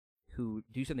who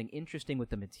do something interesting with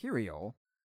the material,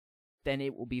 then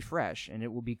it will be fresh, and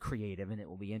it will be creative, and it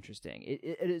will be interesting.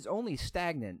 It is only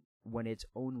stagnant when it's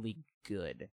only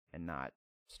good and not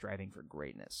striving for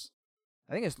greatness.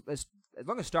 I think as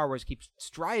long as Star Wars keeps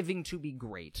striving to be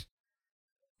great,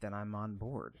 then I'm on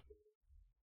board.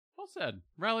 Well said.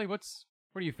 Riley, what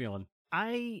are you feeling?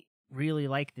 I really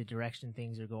like the direction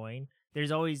things are going.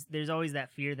 There's always that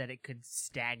fear that it could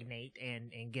stagnate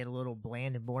and get a little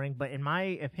bland and boring. But in my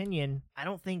opinion, I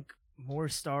don't think more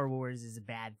Star Wars is a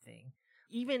bad thing.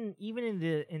 Even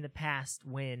in the past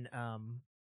when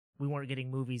we weren't getting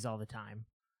movies all the time,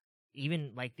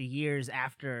 even like the years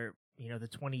after, the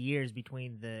 20 years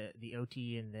between the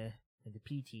OT and the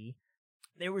PT,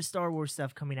 there was Star Wars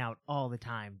stuff coming out all the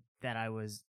time that I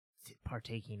was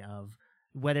partaking of.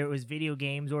 Whether it was video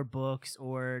games or books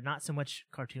or not so much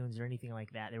cartoons or anything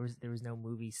like that. There was no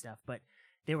movie stuff, but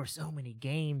there were so many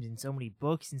games and so many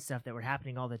books and stuff that were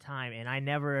happening all the time, and I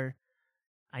never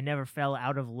fell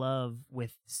out of love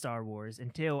with Star Wars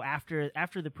until after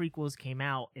the prequels came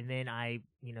out, and then I,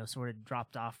 sort of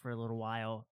dropped off for a little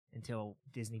while until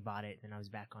Disney bought it, and I was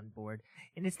back on board.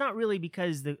 And it's not really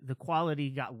because the quality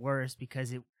got worse,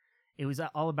 because it was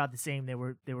all about the same. There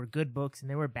were good books and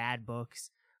there were bad books.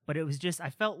 But it was just,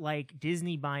 I felt like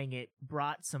Disney buying it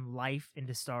brought some life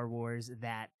into Star Wars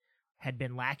that had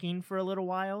been lacking for a little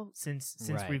while since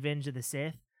Right. Revenge of the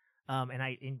Sith.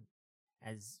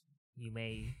 As you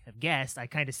may have guessed, I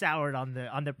kind of soured on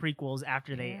the prequels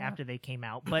after they came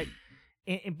out. But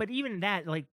even that,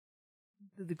 like,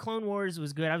 the Clone Wars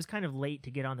was good. I was kind of late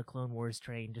to get on the Clone Wars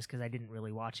train just because I didn't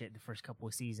really watch it the first couple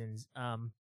of seasons.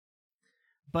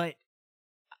 But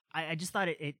I just thought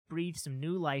it breathed some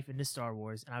new life into Star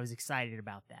Wars, and I was excited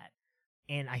about that.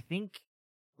 And I think,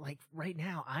 like, right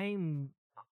now, I'm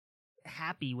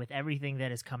happy with everything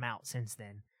that has come out since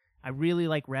then. I really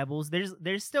like Rebels.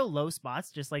 There's still low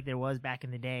spots, just like there was back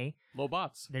in the day. Low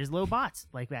bots. There's low bots,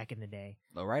 like back in the day.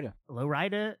 Low Rida. Low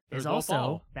Rida is Low also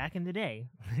Fall. back in the day.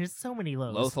 There's so many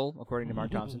lows. Lothal, according to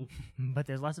Mark Thompson. But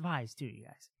there's lots of highs, too, you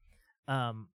guys.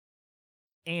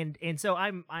 And so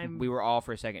I'm We were all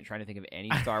for a second trying to think of any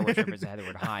Star Wars reference that had the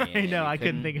word high in it. I know, We I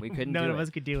couldn't think of We couldn't none do of it.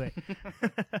 us could do it.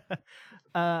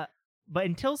 But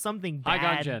until something bad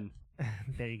Hi-Gon Jen.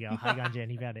 there you go. Hi-Gon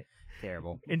Jen, he found it.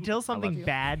 Terrible. Until something you.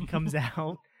 bad comes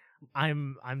out,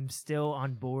 I'm still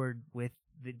on board with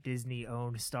the Disney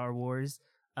owned Star Wars.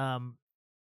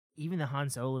 Even the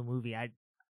Han Solo movie, a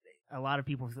lot of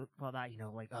people thought that,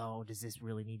 like, oh, does this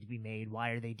really need to be made? Why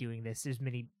are they doing this?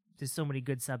 There's so many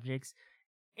good subjects.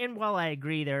 And while I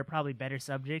agree there are probably better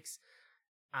subjects,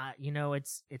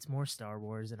 it's more Star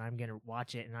Wars, and I'm going to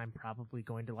watch it, and I'm probably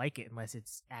going to like it unless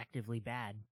it's actively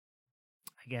bad.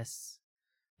 I guess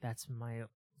that's my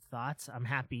thoughts. I'm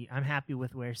happy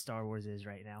with where Star Wars is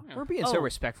right now. We're being so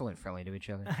respectful and friendly to each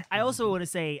other. I also want to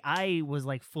say I was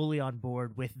like fully on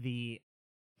board with the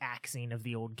axing of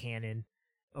the old canon,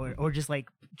 or just like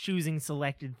choosing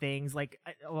selected things. Like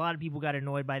a lot of people got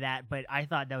annoyed by that, but I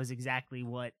thought that was exactly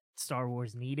what Star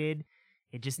Wars needed.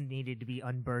 It just needed to be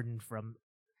unburdened from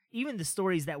even the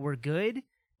stories that were good.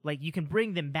 Like you can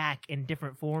bring them back in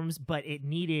different forms, but it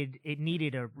needed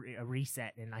a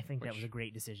reset, and I think that was a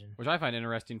great decision. Which I find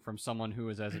interesting from someone who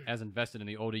is as invested in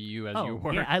the old EU as you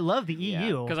were. Yeah, I love the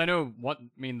EU because I know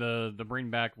the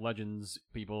Bring Back Legends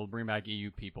people, Bring Back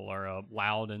EU people are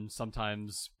loud and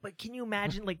sometimes. But can you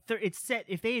imagine, like, it's set,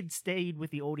 if they had stayed with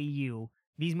the old EU,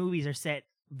 these movies are set,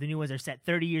 the new ones are set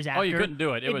 30 years after. Oh, you couldn't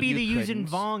do it. It'd be the Yuuzhan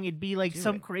Vong. It'd be like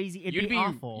some crazy, it'd be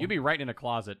awful. You'd be right in a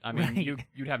closet. I mean, Right.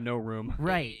 you'd have no room.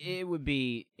 Right. It would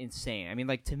be insane. I mean,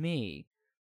 like, to me,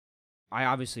 I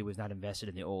obviously was not invested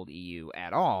in the old EU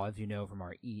at all, as you know from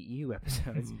our EU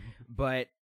episodes. But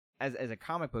as a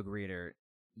comic book reader,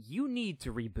 you need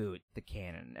to reboot the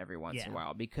canon every once in a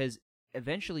while, because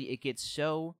eventually it gets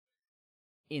so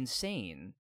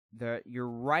insane that you're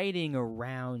writing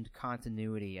around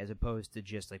continuity as opposed to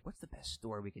just like, what's the best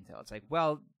story we can tell? It's like,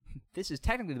 well, this is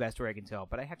technically the best story I can tell,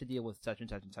 but I have to deal with such and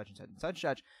such and such and such and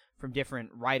such from different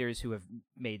writers who have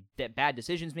made bad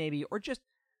decisions maybe, or just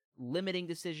limiting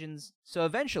decisions. So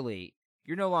eventually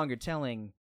you're no longer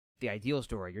telling the ideal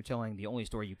story. You're telling the only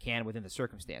story you can within the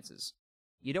circumstances.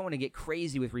 You don't want to get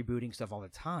crazy with rebooting stuff all the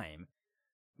time,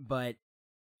 but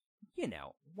you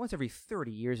know, once every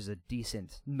 30 years is a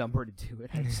decent number to do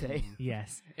it, I'd say.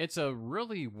 Yes. It's a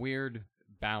really weird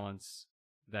balance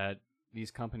that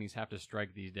these companies have to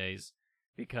strike these days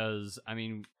because, I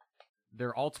mean,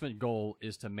 their ultimate goal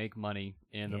is to make money,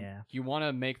 and you want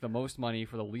to make the most money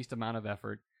for the least amount of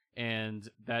effort, and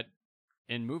that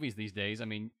in movies these days, I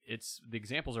mean, the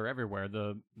examples are everywhere.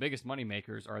 The biggest money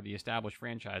makers are the established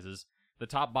franchises. The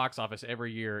top box office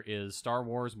every year is Star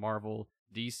Wars, Marvel,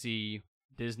 DC,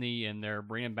 Disney, and they're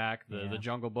bringing back the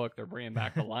Jungle Book. They're bringing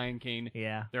back the Lion King.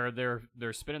 Yeah,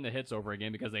 they're spinning the hits over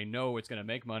again because they know it's going to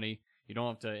make money. You don't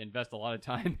have to invest a lot of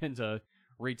time into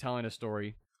retelling a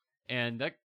story. And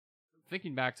that,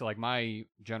 thinking back to like my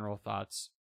general thoughts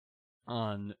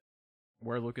on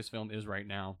where Lucasfilm is right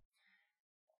now,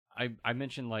 I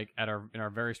mentioned like in our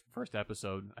very first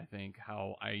episode, I think,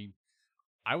 how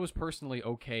I was personally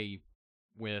okay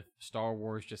with Star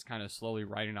Wars just kind of slowly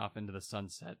riding off into the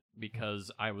sunset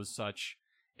because I was such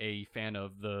a fan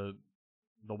of the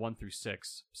 1 through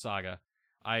 6 saga.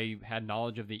 I had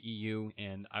knowledge of the EU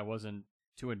and I wasn't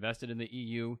too invested in the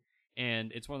EU,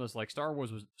 and it's one of those like Star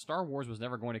Wars was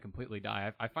never going to completely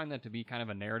die. I find that to be kind of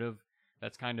a narrative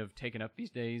that's kind of taken up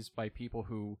these days by people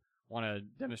who want to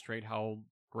demonstrate how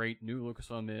great new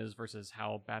Lucasfilm is versus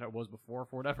how bad it was before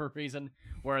for whatever reason,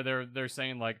 where they're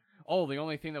saying like, oh, the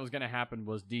only thing that was going to happen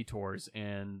was detours,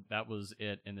 and that was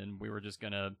it, and then we were just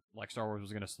going to, like, Star Wars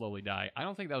was going to slowly die. I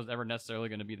don't think that was ever necessarily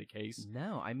going to be the case.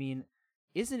 No, I mean,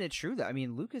 isn't it true that, I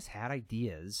mean, Lucas had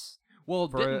ideas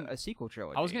for a sequel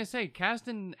trilogy? I was going to say,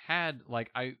 Kasdan had,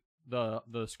 like,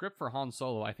 the script for Han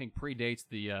Solo, I think, predates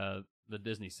the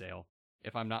Disney sale,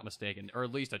 if I'm not mistaken, or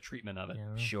at least a treatment of it.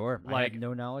 Yeah. Sure. Like, I have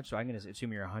no knowledge, so I'm going to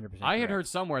assume you're 100% correct. I had heard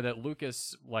somewhere that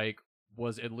Lucas, like,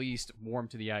 was at least warm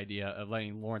to the idea of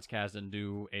letting Lawrence Kasdan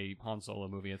do a Han Solo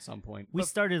movie at some point. We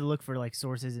started to look for like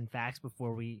sources and facts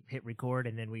before we hit record,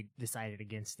 and then we decided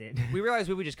against it. We realized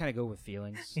we would just kind of go with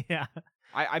feelings. Yeah.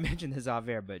 I mentioned this off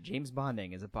air, but James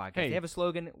Bonding is a podcast. Hey. They have a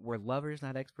slogan, we're lovers,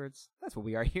 not experts. That's what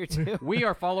we are here too. We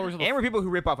are followers of the and we're people who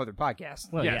rip off other podcasts.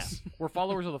 Well, yes, we're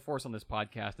followers of the Force on this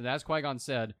podcast, and as Qui-Gon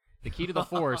said, the key to the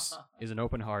Force is an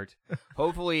open heart.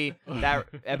 Hopefully that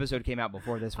episode came out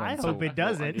before this one. I so hope it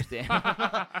doesn't. we'll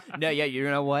understand. No, yeah, you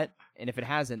know what? And if it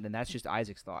hasn't, then that's just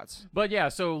Isaac's thoughts. But yeah,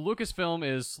 so Lucasfilm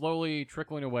is slowly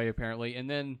trickling away apparently, and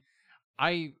then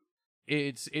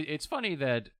it's funny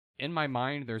that in my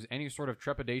mind there's any sort of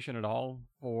trepidation at all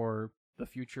for the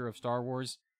future of Star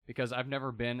Wars, because I've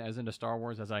never been as into Star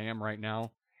Wars as I am right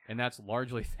now, and that's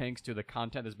largely thanks to the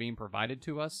content that's being provided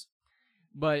to us.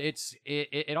 But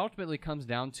it ultimately comes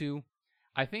down to,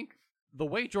 I think, the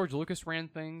way George Lucas ran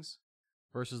things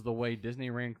versus the way Disney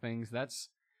ran things. That's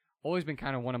always been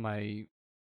kind of one of my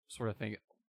sort of thing.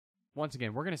 Once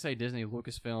again, we're going to say Disney,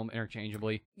 Lucasfilm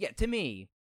interchangeably. Yeah, to me,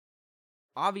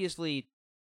 obviously,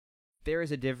 there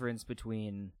is a difference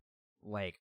between,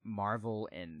 like, Marvel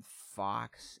and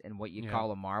Fox and what you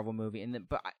call a Marvel movie,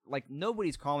 but like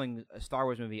nobody's calling a Star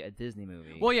Wars movie a Disney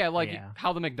movie. Well, yeah, like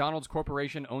how the McDonald's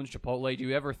Corporation owns Chipotle. Do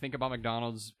you ever think about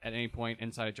McDonald's at any point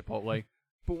inside of Chipotle?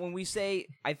 But when we say,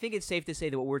 I think it's safe to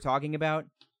say that what we're talking about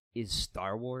is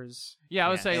Star Wars. Yeah, I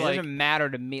would say, it like, doesn't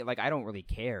matter to me. Like, I don't really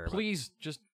care. Please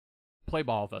just play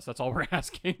ball with us. That's all we're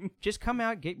asking. Just come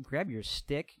out, grab your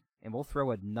stick, and we'll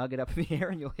throw a nugget up in the air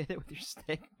and you'll hit it with your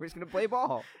stick. We're just going to play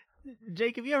ball.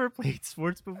 Jake, have you ever played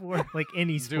sports before? Like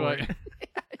any sport?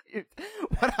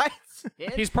 What I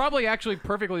said, He's probably actually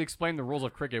perfectly explained the rules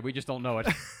of cricket. We just don't know it.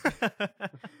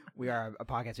 we are a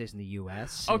podcast based in the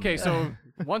U.S. Okay, so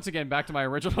once again, back to my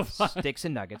original thought. Sticks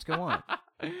and nuggets, go on.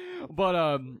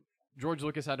 But George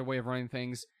Lucas had a way of running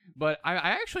things. But I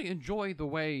actually enjoy the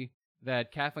way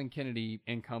that Kathleen Kennedy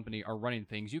and company are running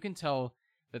things. You can tell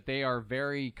that they are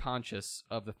very conscious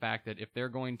of the fact that if they're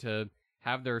going to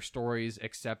have their stories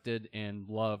accepted and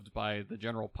loved by the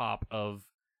general pop of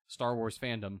Star Wars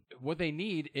fandom, what they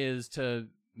need is to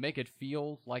make it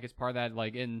feel like it's part of that,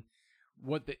 like in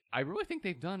I really think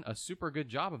they've done a super good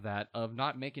job of that, of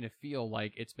not making it feel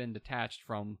like it's been detached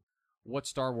from what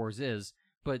Star Wars is.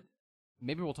 But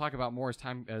maybe we'll talk about more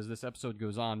as this episode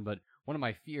goes on, but one of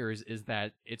my fears is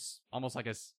that it's almost like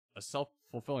a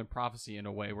self-fulfilling prophecy in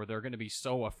a way, where they're going to be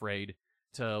so afraid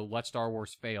to let Star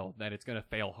Wars fail that it's going to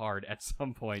fail hard at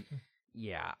some point.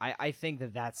 Yeah, I think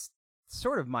that's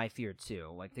sort of my fear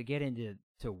too. Like, to get into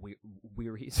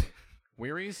wearies.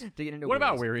 Wearies? To get into what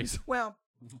about wearies? wearies? Well,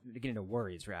 to get into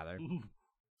worries, rather.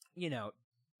 You know,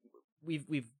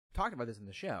 we've talked about this in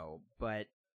the show, but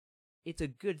it's a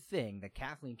good thing that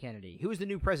Kathleen Kennedy, who is the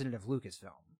new president of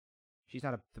Lucasfilm, she's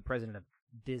not the president of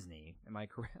Disney. Am I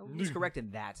correct? He's correct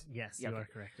in that. Yes, Yeah, you okay. are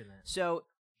correct in that. So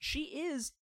she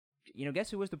is. Guess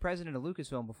who was the president of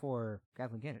Lucasfilm before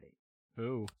Kathleen Kennedy?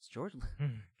 Who? It's George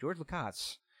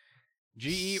Lucas.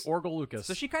 G.E. Orgel Lucas.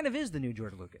 So she kind of is the new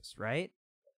George Lucas, right?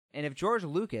 And if George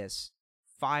Lucas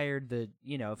fired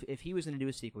if he was going to do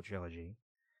a sequel trilogy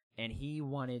and he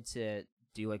wanted to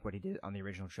do like what he did on the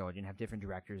original trilogy and have different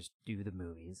directors do the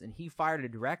movies, and he fired a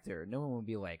director, no one would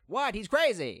be like, what? He's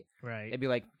crazy. Right. They'd be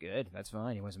like, good, that's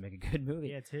fine. He wants to make a good movie.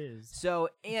 Yeah, it's his. So,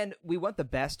 and we want the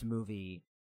best movie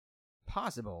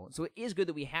possible. So it is good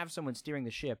that we have someone steering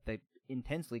the ship that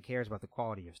intensely cares about the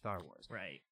quality of Star Wars.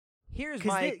 Right. Here's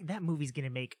Because that movie's going to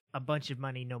make a bunch of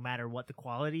money no matter what the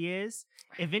quality is.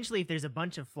 Eventually, if there's a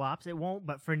bunch of flops, it won't.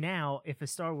 But for now, if a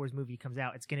Star Wars movie comes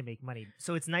out, it's going to make money.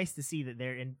 So it's nice to see that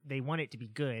they want it to be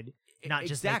good, not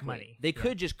just make money. They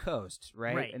could just coast,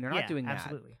 right? Right. And they're not doing that.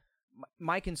 Absolutely.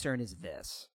 My concern is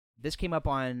this. This came up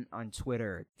on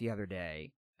Twitter the other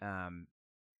day.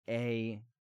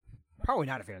 Probably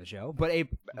not a fan of the show, but a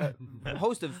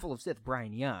host of Full of Sith,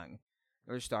 Brian Young,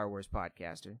 or a Star Wars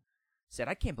podcaster, said,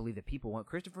 I can't believe that people want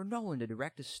Christopher Nolan to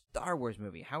direct a Star Wars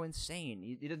movie. How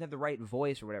insane. He doesn't have the right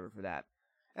voice or whatever for that.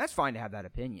 And that's fine to have that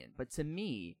opinion. But to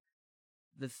me,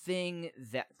 the thing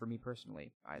that, for me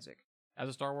personally, Isaac, As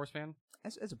a Star Wars fan?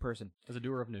 as a person, As a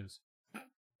doer of news?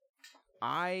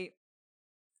 I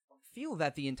feel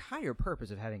that the entire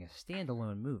purpose of having a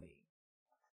standalone movie,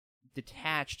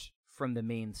 detached from the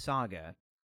main saga,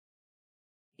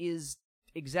 is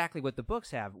exactly what the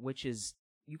books have, which is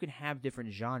you can have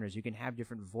different genres, you can have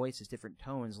different voices, different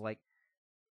tones. Like,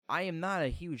 I am not a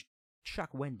huge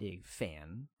Chuck Wendig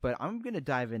fan, but I'm going to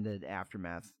dive into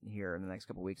Aftermath here in the next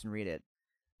couple weeks and read it.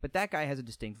 But that guy has a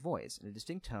distinct voice, and a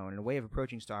distinct tone, and a way of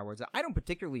approaching Star Wars that I don't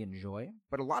particularly enjoy,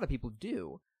 but a lot of people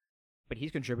do. But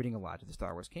he's contributing a lot to the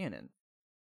Star Wars canon.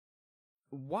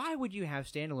 Why would you have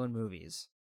standalone movies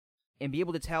and be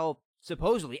able to tell,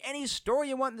 supposedly, any story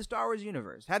you want in the Star Wars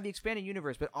universe? Have the expanded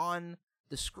universe, but on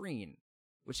the screen,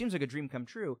 which seems like a dream come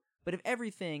true. But if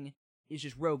everything is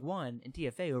just Rogue One and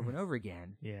TFA over and over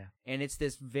again, Yeah. and it's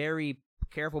this very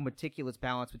careful, meticulous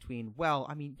balance between, well,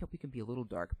 I mean, we can be a little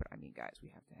dark, but I mean, guys, we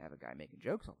have to have a guy making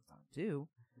jokes all the time, too.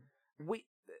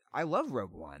 I love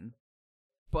Rogue One,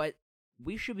 but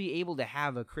we should be able to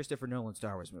have a Christopher Nolan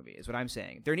Star Wars movie, is what I'm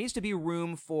saying. There needs to be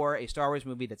room for a Star Wars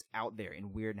movie that's out there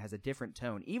and weird and has a different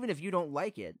tone. Even if you don't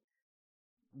like it,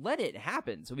 let it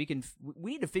happen so we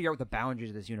need to figure out what the boundaries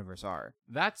of this universe are.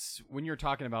 That's when you're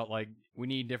talking about, like, we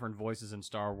need different voices in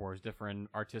Star Wars, different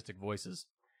artistic voices.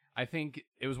 I think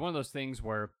it was one of those things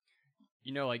where,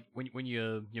 you know, like when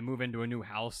you move into a new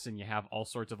house and you have all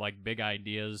sorts of like big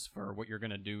ideas for what you're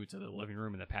going to do to the living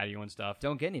room and the patio and stuff.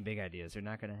 Don't get any big ideas. They're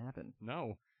not going to happen.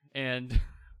 No. And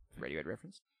Radiohead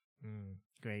reference.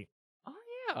 Great. oh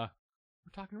yeah,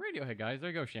 we're talking Radiohead, guys. There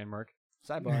you go, Shanmark.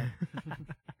 Sidebar.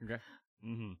 Okay.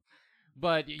 Mm-hmm.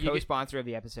 But you get, Co-sponsor of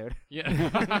the episode.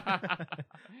 yeah.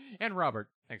 And Robert.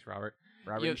 Thanks, Robert.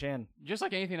 Robert and Shan. Just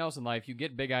like anything else in life, you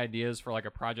get big ideas for like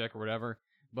a project or whatever,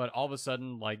 but all of a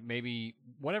sudden, like maybe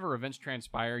whatever events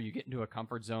transpire, you get into a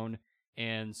comfort zone,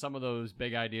 and some of those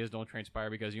big ideas don't transpire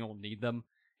because you don't need them.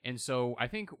 And so I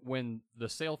think when the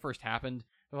sale first happened,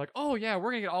 they're like, oh yeah,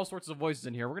 we're going to get all sorts of voices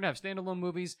in here. We're going to have standalone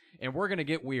movies, and we're going to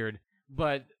get weird.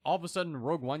 But all of a sudden,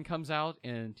 Rogue One comes out,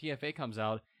 and TFA comes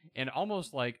out, and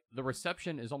almost like the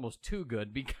reception is almost too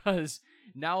good because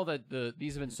now that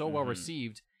these have been so well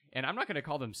received, and I'm not going to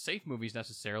call them safe movies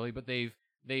necessarily, but they've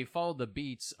followed the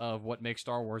beats of what makes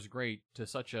Star Wars great to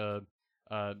such a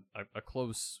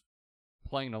close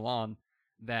playing along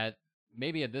that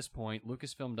maybe at this point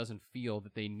Lucasfilm doesn't feel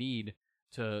that they need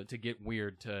to get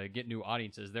weird to get new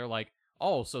audiences. They're like,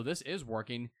 oh, so this is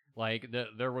working. Like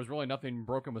there was really nothing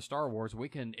broken with Star Wars. We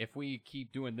can, if we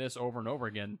keep doing this over and over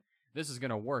again, this is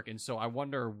going to work. And so I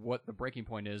wonder what the breaking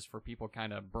point is for people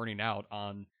kind of burning out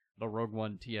on the Rogue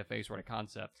One TFA sort of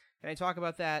concept. Can I talk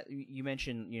about that? You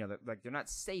mentioned, like they're not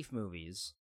safe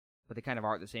movies, but they kind of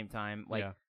are at the same time. Like,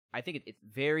 Yeah. I think it's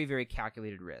very, very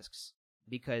calculated risks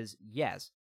because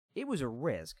yes, it was a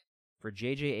risk for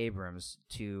J.J. Abrams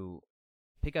to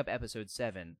pick up Episode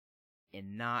 7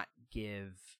 and not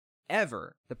give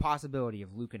ever the possibility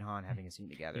of Luke and Han having a scene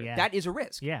together. Yeah. That is a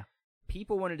risk. Yeah.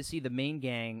 People wanted to see the main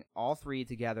gang, all three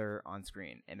together on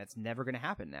screen, and that's never going to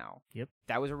happen now. Yep.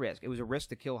 That was a risk. It was a risk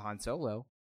to kill Han Solo.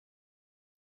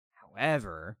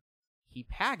 However, he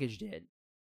packaged it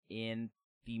in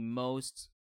the most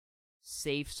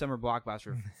safe summer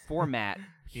blockbuster format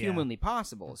humanly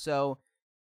possible. So,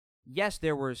 yes,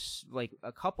 there were like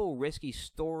a couple risky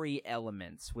story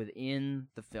elements within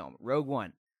the film. Rogue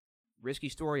One, risky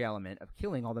story element of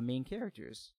killing all the main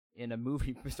characters in a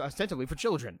movie ostensibly for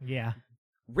children. Yeah.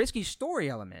 Risky story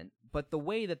element, but the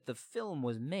way that the film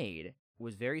was made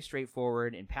was very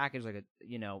straightforward and packaged like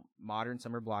modern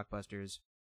summer blockbusters.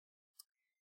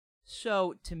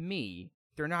 So, to me,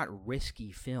 they're not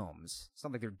risky films. It's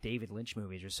not like they're David Lynch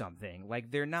movies or something.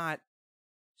 Like, they're not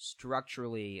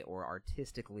structurally or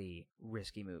artistically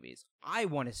risky movies. I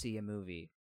want to see a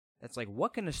movie that's like,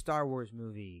 what can a Star Wars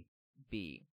movie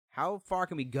be? How far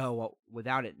can we go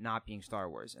without it not being Star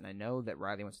Wars? And I know that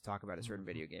Riley wants to talk about a certain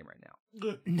video game right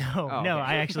now. No, Oh, no, okay.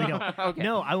 I actually don't. Okay.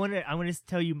 No, I want to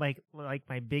tell you my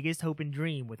biggest hope and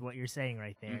dream with what you're saying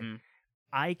right there. Mhm.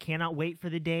 I cannot wait for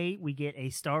the day we get a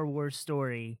Star Wars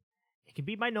story. It can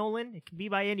be by Nolan. It can be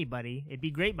by anybody. It'd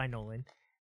be great by Nolan,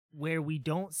 where we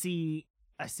don't see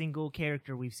a single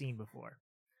character we've seen before.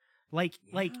 Like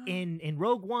in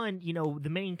Rogue One, the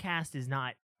main cast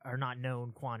are not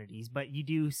known quantities, but you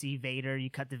do see Vader. You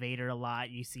cut to Vader a lot.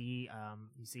 You see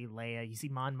Leia. You see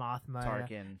Mon Mothma,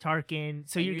 Tarkin.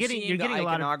 So And you're getting the a lot of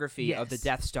iconography of the Yes.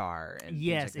 Death Star. And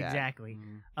Yes, things like that. exactly.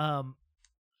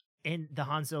 In the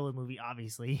Han Solo movie,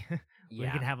 obviously, we're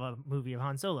Yeah. gonna have a movie of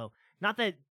Han Solo. Not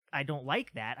that I don't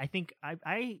like that. I think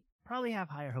I probably have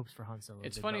higher hopes for Han Solo.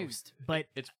 It's than funny, most, but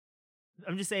it's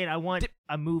I'm just saying I want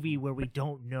a movie where we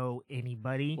don't know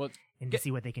anybody Well, and to see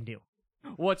what they can do.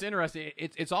 What's interesting,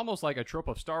 it's almost like a trope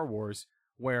of Star Wars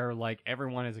where like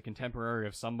everyone is a contemporary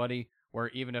of somebody, where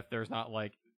even if there's not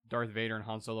like Darth Vader and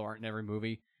Han Solo aren't in every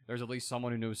movie, there's at least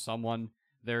someone who knows someone.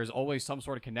 There's always some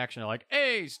sort of connection, like,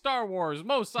 hey, Star Wars,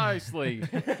 Mos Eisley,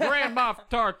 Grand Moff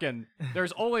Tarkin.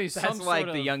 There's always That's some like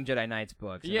sort the of... Young Jedi Knights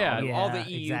books. and Yeah. all the Yeah,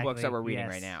 EU books that exactly. we're reading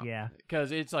Yes, right now. Yeah.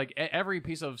 Because it's like every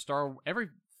piece of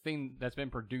everything that's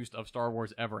been produced of Star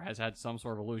Wars ever has had some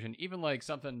sort of illusion. Even like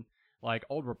something like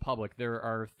Old Republic, there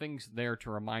are things there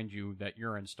to remind you that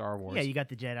you're in Star Wars. Yeah, you got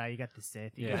the Jedi, you got the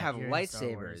Sith. Yeah. You have you're in Star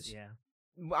Wars, lightsabers. Yeah.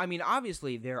 I mean,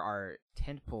 obviously there are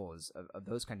tentpoles of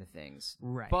those kind of things,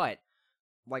 Right. but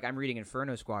like I'm reading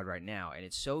Inferno Squad right now, and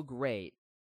it's so great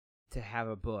to have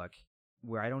a book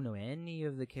where I don't know any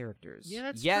of the characters. Yeah,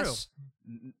 that's yes,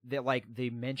 they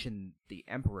mention the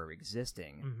Emperor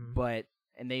existing, Mhm. but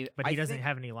But he doesn't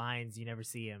have any lines. You never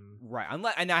see him. right.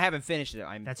 And I haven't finished it.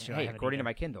 That's true, I Hey, haven't according to either.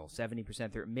 my Kindle,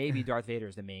 70% through. Maybe Darth Vader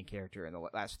is the main character in the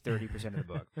last 30% of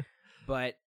the book,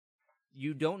 but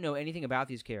you don't know anything about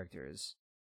these characters,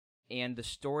 and the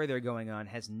story they're going on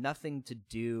has nothing to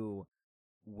do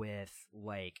with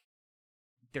like.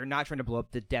 They're not trying to blow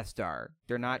up the Death Star.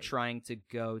 They're not Right. trying to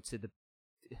go to the,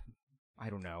 I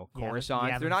don't know, Yavin-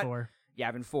 Coruscant. They're Yavin not 4.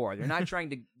 Yavin 4. They're not trying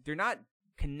to. They're not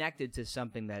connected to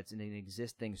something that's in an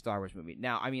existing Star Wars movie.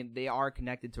 Now, I mean, they are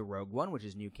connected to Rogue One, which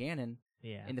is new canon,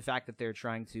 Yeah. in the fact that they're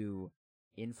trying to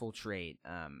infiltrate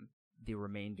the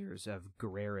remainders of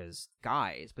Guerrera's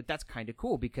guys. But that's kind of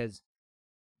cool because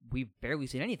we've barely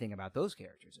seen anything about those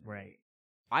characters. Right.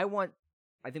 I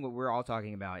think what we're all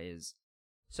talking about is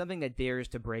something that dares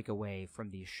to break away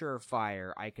from the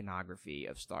surefire iconography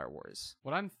of Star Wars.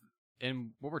 What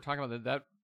we're talking about, that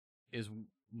is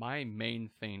my main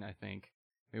thing, I think.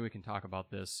 Maybe we can talk about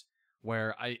this,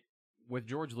 where with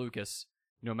George Lucas,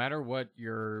 no matter what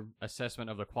your assessment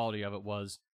of the quality of it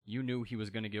was, you knew he was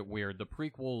going to get weird. The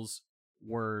prequels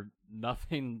were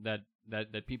nothing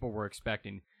that people were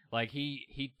expecting. Like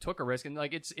he took a risk, and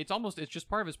like it's just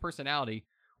part of his personality,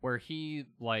 where he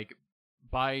like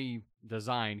by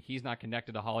design, he's not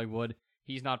connected to Hollywood.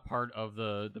 He's not part of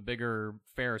the bigger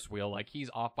Ferris wheel. Like, he's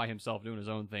off by himself doing his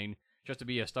own thing just to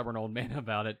be a stubborn old man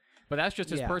about it. But that's just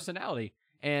his personality.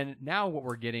 And now what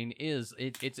we're getting is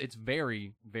it's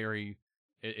very, very,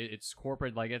 it's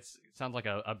corporate. Like, it sounds like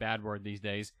a bad word these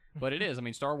days, but it is. I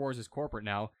mean, Star Wars is corporate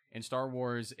now, and Star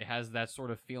Wars has that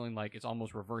sort of feeling like it's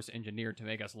almost reverse engineered to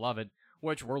make us love it,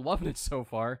 which we're loving it so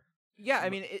far. Yeah,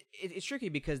 I mean, it's tricky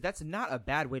because that's not a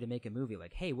bad way to make a movie.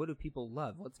 Like, hey, what do people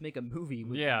love? Let's make a movie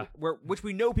which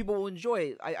we know people will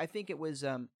enjoy. I think it was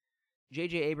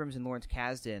J.J. Abrams and Lawrence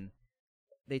Kasdan.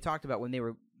 They talked about when they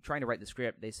were trying to write the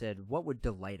script, they said, what would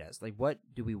delight us? Like, what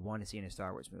do we want to see in a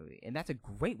Star Wars movie? And that's a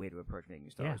great way to approach making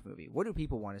a Star Wars movie. What do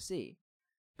people want to see?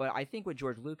 But I think what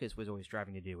George Lucas was always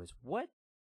striving to do is, what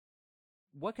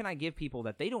can I give people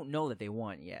that they don't know that they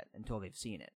want yet until they've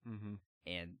seen it? Mm-hmm.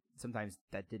 And sometimes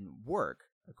that didn't work,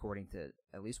 according to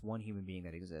at least one human being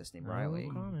that exists named Riley.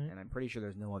 And I'm pretty sure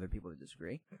there's no other people that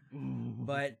disagree.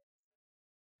 But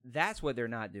that's what they're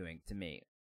not doing to me.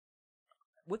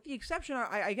 With the exception,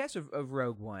 I guess, of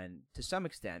Rogue One, to some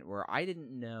extent, where I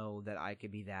didn't know that I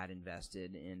could be that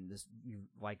invested in this,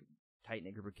 like,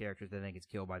 tight-knit group of characters that then gets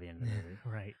killed by the end of the movie.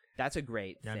 Right. That's a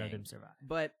great thing. None of them survive.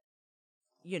 But,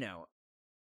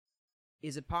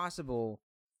 is it possible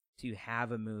to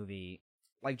have a movie,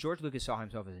 like George Lucas saw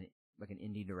himself as an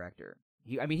indie director?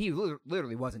 He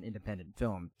literally was an independent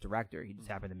film director. He just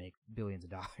happened to make billions of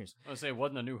dollars. I would say,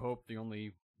 wasn't A New Hope the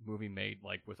only movie made,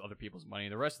 like, with other people's money?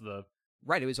 The rest of the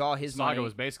Right, it was all his money. Saga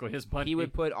was basically his money. He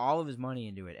would put all of his money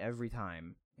into it every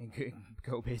time and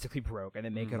go basically broke and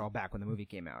then make it all back when the movie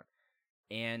came out.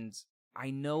 And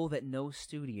I know that no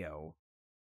studio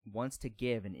wants to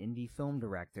give an indie film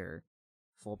director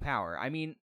full power. I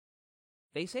mean,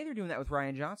 they say they're doing that with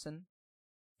Rian Johnson.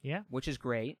 Yeah. Which is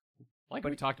great. Like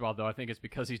we talked about, though, I think it's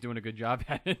because he's doing a good job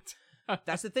at it.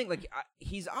 That's the thing. Like,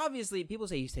 he's obviously, people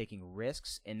say he's taking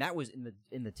risks, and that was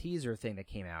in the teaser thing that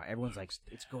came out. Everyone's like,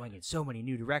 it's going in so many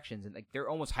new directions, and like they're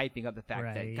almost hyping up the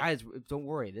fact that, guys, don't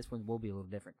worry, this one will be a little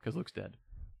different. Because Luke's dead.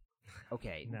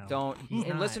 Okay, no, don't.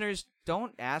 And listeners,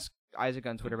 don't ask Isaac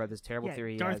on Twitter about this terrible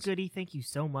theory. Darth Goody, thank you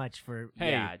so much for.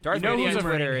 Hey, Darth Goody on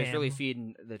Twitter is really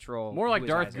feeding the troll. More like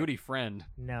Darth Goody friend.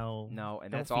 No,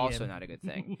 and that's also not a good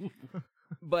thing.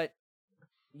 But.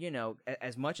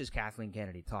 As much as Kathleen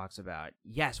Kennedy talks about,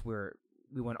 yes,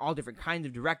 we want all different kinds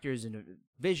of directors and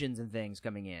visions and things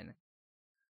coming in.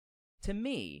 To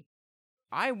me,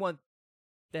 I want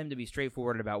them to be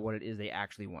straightforward about what it is they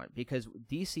actually want, because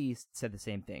DC said the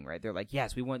same thing, right? They're like,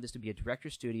 yes, we want this to be a director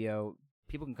studio.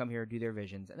 People can come here and do their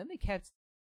visions, and then they kept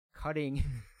cutting,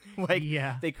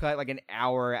 they cut like an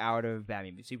hour out of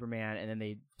Batman v Superman, and then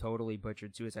they totally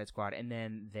butchered Suicide Squad, and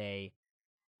then they,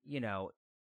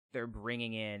 they're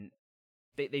bringing in,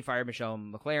 they fired Michelle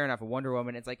McLaren off of Wonder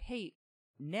Woman. It's like, hey,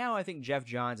 now I think Jeff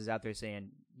Johns is out there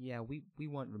saying, yeah, we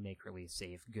want remake release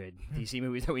safe, good DC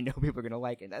movies that we know people are going to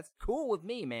like. And that's cool with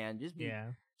me, man. Just be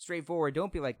straightforward.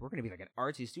 Don't be like, we're going to be like an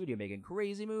artsy studio making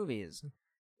crazy movies.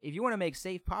 If you want to make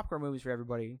safe popcorn movies for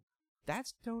everybody,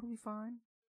 that's totally fine.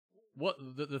 What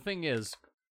the thing is,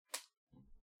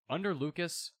 under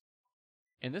Lucas,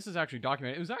 and this is actually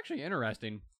documented, it was actually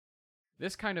interesting.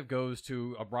 This kind of goes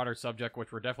to a broader subject,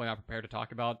 which we're definitely not prepared to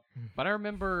talk about. But I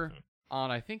remember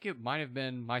on, I think it might have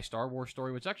been My Star Wars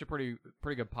Story, which is actually a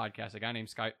pretty good podcast. A guy named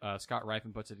Scott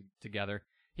Rifen puts it together.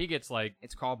 He gets like...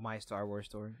 It's called My Star Wars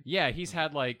Story. Yeah, he's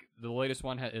had like... The latest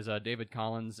one is David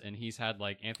Collins, and he's had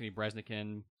like Anthony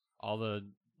Breznican, all the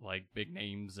like big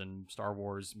names and Star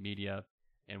Wars media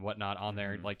and whatnot on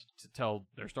there, like to tell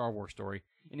their Star Wars story.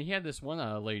 And he had this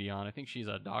one lady on, I think she's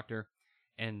a doctor,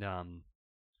 and...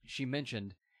 she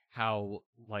mentioned how,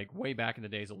 like, way back in the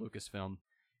days of Lucasfilm,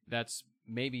 that's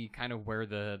maybe kind of where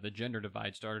the gender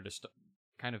divide started to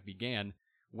kind of began,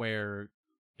 where,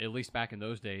 at least back in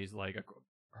those days, like,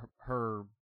 her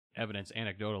evidence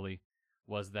anecdotally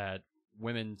was that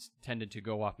women tended to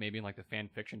go off maybe in, like, the fan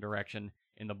fiction direction,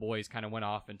 and the boys kind of went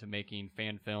off into making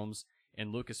fan films,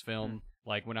 and Lucasfilm,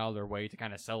 like, went out of their way to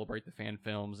kind of celebrate the fan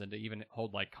films and to even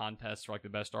hold, like, contests for, like, the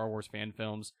best Star Wars fan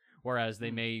films. Whereas they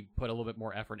may put a little bit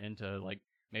more effort into, like,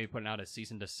 maybe putting out a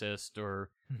cease and desist or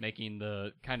making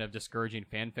the kind of discouraging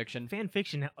fan fiction. Fan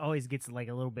fiction always gets, like,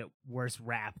 a little bit worse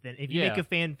rap than if you make a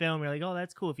fan film, you're like, oh,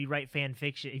 that's cool. If you write fan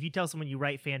fiction, if you tell someone you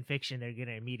write fan fiction, they're going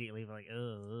to immediately be like,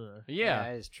 ugh. Yeah,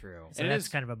 that is true. So that's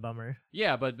kind of a bummer.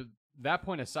 Yeah, but that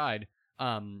point aside,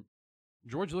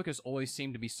 George Lucas always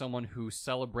seemed to be someone who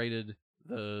celebrated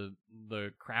the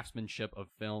craftsmanship of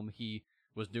film. He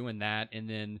was doing that, and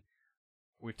then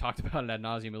we've talked about it ad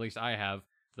nauseum, at least I have,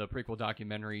 the prequel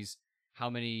documentaries, how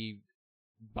many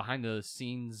behind the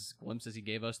scenes glimpses he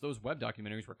gave us, those web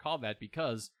documentaries were called that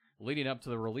because leading up to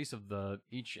the release of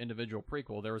each individual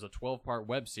prequel, there was a 12-part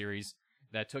web series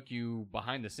that took you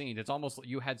behind the scenes. It's almost like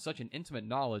you had such an intimate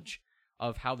knowledge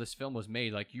of how this film was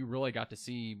made. Like, you really got to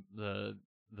see the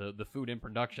food in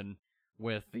production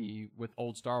with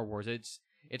old Star Wars.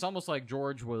 It's almost like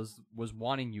George was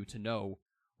wanting you to know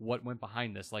what went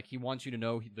behind this. Like, he wants you to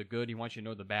know the good, he wants you to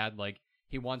know the bad. Like,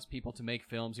 he wants people to make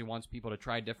films, he wants people to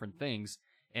try different things.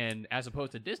 And as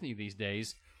opposed to Disney these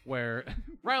days, where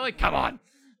Riley, come on,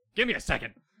 give me a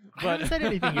second. I haven't said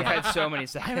anything You've yet. had so many I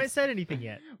seconds. haven't said anything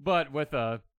yet. But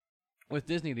with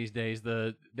Disney these days,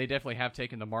 they definitely have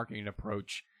taken the marketing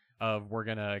approach of, we're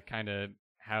gonna kind of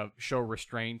show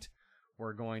restraint.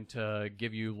 We're going to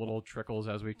give you little trickles,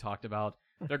 as we talked about.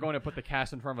 They're going to put the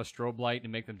cast in front of a strobe light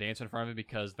and make them dance in front of it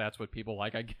because that's what people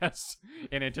like, I guess,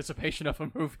 in anticipation of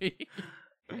a movie.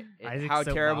 Isaac's How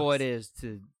soapbox. terrible it is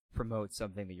to promote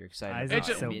something that you're excited Isaac's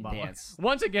about and soapbox. dance.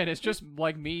 Once again, it's just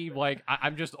like me. Like,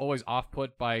 I'm just always off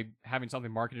put by having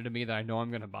something marketed to me that I know I'm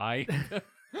going to buy.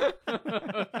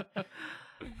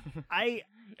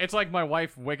 It's like my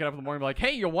wife waking up in the morning like,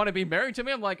 "Hey, you want to be married to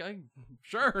me?" I'm like,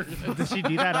 "Sure." Does she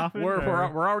do that often? We're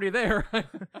or- already there.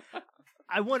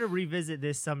 I want to revisit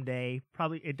this someday.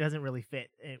 Probably it doesn't really fit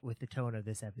with the tone of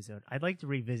this episode. I'd like to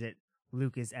revisit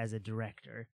Lucas as a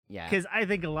director Yeah. because I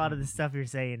think a lot of the stuff you're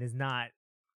saying is not.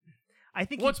 I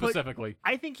think What specifically?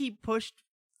 I think he pushed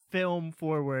film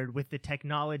forward with the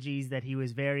technologies that he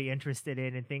was very interested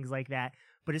in and things like that.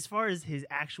 But as far as his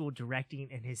actual directing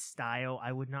and his style,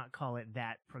 I would not call it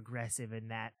that progressive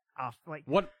and that off. Like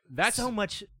What? That's so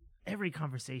much. Every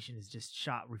conversation is just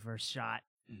reverse shot.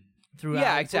 Throughout,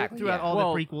 Yeah, exactly, Throughout yeah. all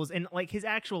Well- the prequels, and like his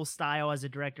actual style as a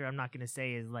director, I'm not going to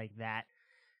say is like that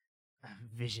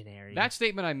visionary. That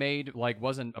statement I made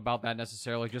wasn't about that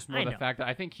necessarily. Just more I the know. fact that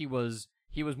I think he was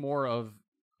more of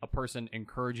a person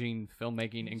encouraging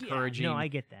filmmaking, encouraging. Yeah, no, I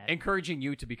get that. encouraging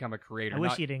you to become a creator. I wish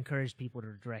not- he'd encouraged people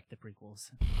to direct the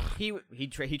prequels. He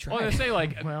tried. Well, I was gonna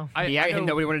say Well, I yeah, know and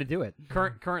nobody wanted to do it.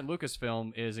 current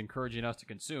Lucasfilm is encouraging us to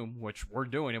consume, which we're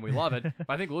doing and we love it. But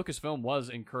I think Lucasfilm was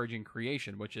encouraging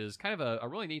creation, which is kind of a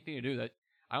really neat thing to do that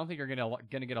I don't think you're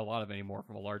gonna get a lot of anymore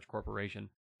from a large corporation.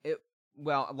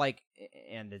 Well,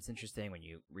 and it's interesting when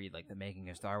you read the making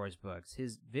of Star Wars books.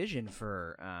 His vision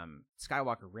for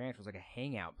Skywalker Ranch was like a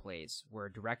hangout place where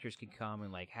directors could come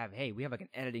and hey, we have an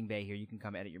editing bay here. You can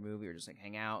come edit your movie or just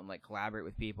hang out and collaborate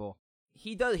with people.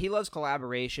 He loves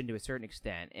collaboration to a certain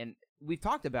extent, and we've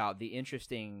talked about the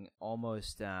interesting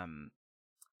almost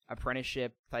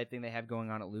apprenticeship type thing they have going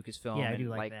on at Lucasfilm. yeah, I and, do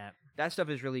like that. That stuff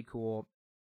is really cool.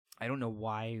 I don't know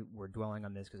why we're dwelling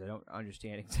on this because I don't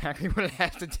understand exactly what it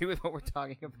has to do with what we're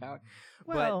talking about.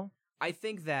 Well, but I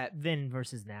think that then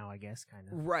versus now, I guess, kind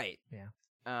of. right.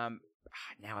 Yeah.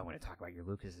 Now I want to talk about your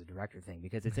Lucas as a director thing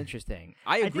because it's interesting.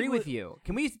 I agree think with you.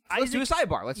 Can we? Let's do a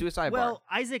sidebar. Let's do a sidebar. Well,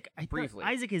 Isaac, Briefly.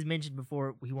 Isaac has mentioned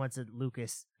before he wants a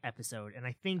Lucas episode, and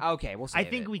I think okay, we'll save I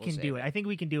think it. we We'll can save do it. I think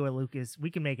we can do a Lucas.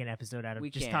 We can make an episode out of We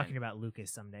just can. talking about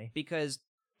Lucas someday. because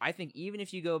I think even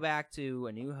if you go back to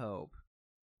A New Hope,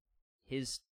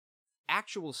 his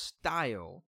actual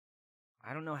style,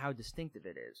 I don't know how distinctive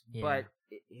it is, Yeah. but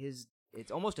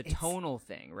it's almost a tonal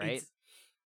thing, right? It's-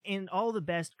 and all the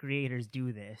best creators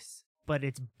do this, but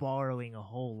it's borrowing a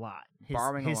whole lot.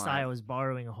 Borrowing a his lot. style is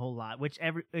borrowing a whole lot, which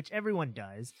everyone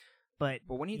does. But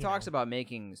But when he you talks know, about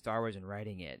making Star Wars and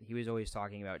writing it, he was always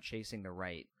talking about chasing the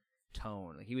right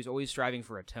tone. He was always striving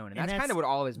for a tone, and that's kind of what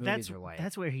all of his movies are like.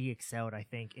 That's where he excelled, I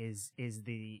think, is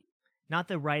the not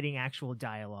the writing actual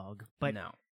dialogue, but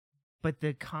no. but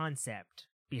the concept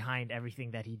behind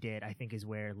everything that he did, I think, is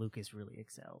where Lucas really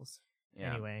excels.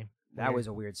 Yeah. Anyway, That was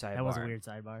a weird sidebar. that was a weird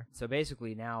sidebar. So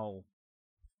basically, now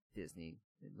Disney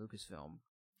and Lucasfilm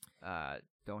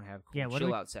don't have cool Yeah, what do chill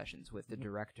we- out sessions with the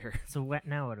director. So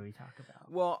now what do we talk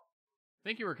about? Well, I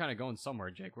think you were kind of going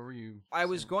somewhere, Jake. What were you? I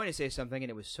was saying? going to say something, and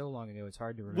it was so long ago, it's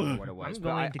hard to remember what it was. I'm but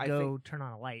going to I go think- turn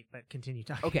on a light, but continue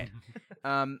talking. Okay.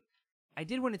 I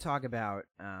did want to talk about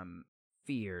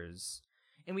fears,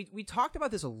 and we talked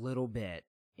about this a little bit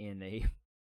in a.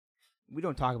 We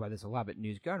don't talk about this a lot, but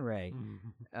News Gun Ray,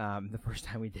 the first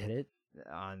time we did it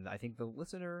on, I think, the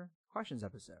listener questions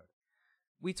episode,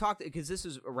 we talked because this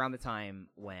was around the time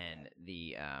when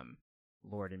the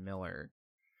Lord and Miller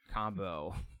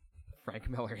combo, Frank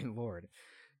Miller and Lord,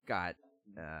 got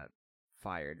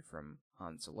fired from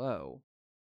Han Solo,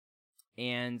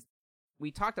 and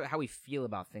we talked about how we feel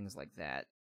about things like that.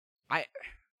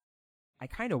 I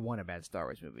kind of want a bad Star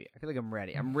Wars movie. I feel like I'm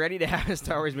ready. I'm ready to have a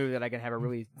Star Wars movie that I can have a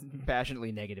really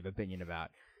passionately negative opinion about.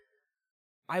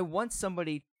 I want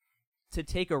somebody to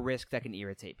take a risk that can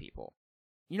irritate people.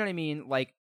 You know what I mean?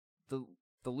 Like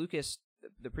the Lucas,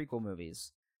 the prequel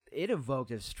movies, it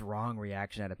evoked a strong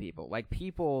reaction out of people. Like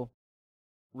people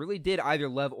really did either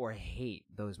love or hate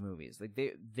those movies. Like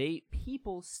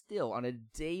people still on a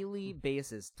daily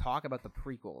basis talk about the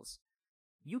prequels.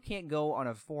 You can't go on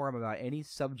a forum about any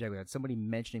subject without somebody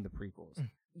mentioning the prequels.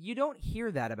 You don't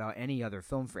hear that about any other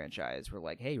film franchise. We're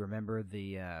like, hey, remember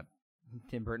the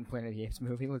Tim Burton Planet of the Apes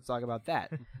movie? Let's talk about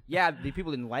that. Yeah, the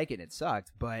people didn't like it and it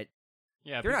sucked, but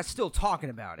Yeah, they're not still talking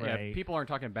about it. Yeah, Right. people aren't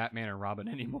talking Batman and Robin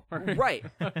anymore. Right.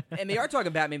 And they are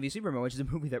talking Batman v Superman, which is a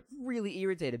movie that really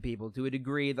irritated people to a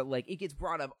degree that, like, it gets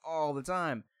brought up all the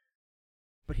time.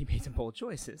 But he made some bold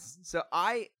choices. So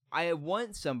I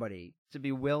want somebody to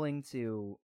be willing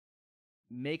to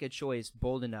make a choice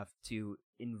bold enough to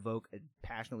invoke a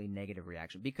passionately negative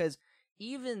reaction. Because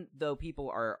even though people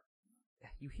are...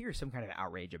 You hear some kind of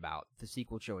outrage about the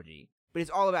sequel trilogy, but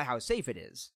it's all about how safe it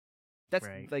is. That's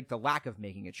Right. like the lack of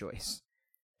making a choice.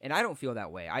 And I don't feel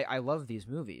that way. I love these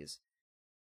movies.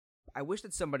 I wish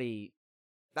that somebody...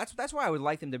 That's why I would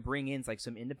like them to bring in like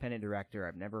some independent director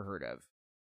I've never heard of.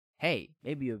 Hey,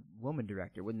 maybe a woman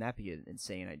director. Wouldn't that be an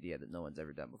insane idea that no one's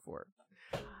ever done before?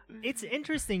 It's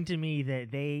interesting to me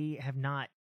that they have not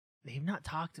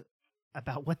talked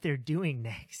about what they're doing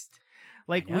next.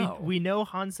 Like know. we know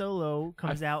Han Solo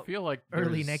comes out feel like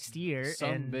early there's next year, some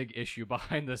and big issue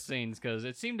behind the scenes because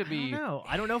it seemed to be.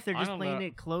 I don't know if they're I just don't playing know.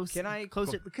 it close. Can I-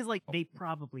 closer because like they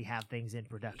probably have things in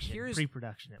production, Here's-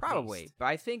 pre-production at Probably. least. But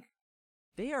I think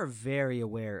they are very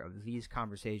aware of these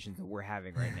conversations that we're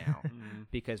having right now. Mm.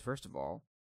 Because, first of all,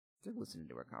 they're listening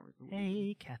to our conversation.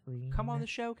 Hey, Kathleen, Come on the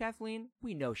show, Kathleen.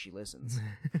 We know she listens.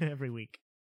 every week.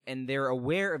 And they're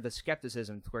aware of the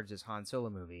skepticism towards this Han Solo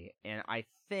movie. And I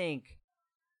think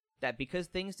that because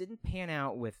things didn't pan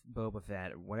out with Boba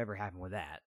Fett or whatever happened with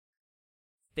that,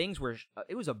 things were...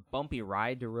 it was a bumpy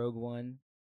ride to Rogue One.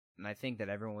 And I think that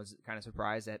everyone was kind of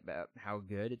surprised at about how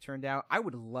good it turned out. I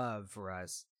would love for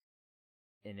us,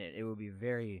 and it would be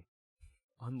very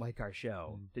unlike our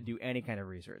show, to do any kind of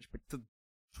research, but to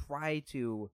try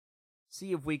to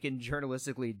see if we can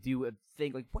journalistically do a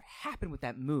thing like what happened with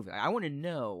that movie. I want to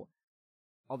know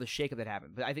all the shakeup that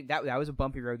happened. But I think that was a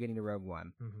bumpy road getting to Rogue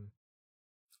One. Mm-hmm.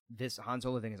 This Han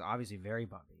Solo thing is obviously very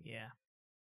bumpy. Yeah.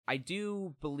 I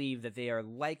do believe that they are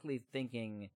likely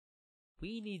thinking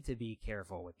we need to be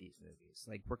careful with these movies.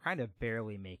 Like, we're kind of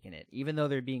barely making it. Even though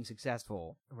they're being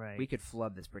successful, Right. we could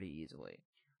flub this pretty easily.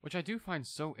 Which I do find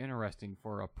so interesting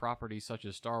for a property such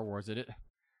as Star Wars.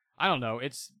 I don't know.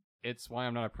 It's why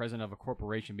I'm not a president of a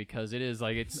corporation because it is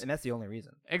like it's And that's the only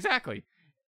reason. exactly.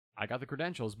 I got the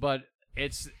credentials, but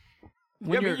it's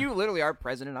I mean, you literally are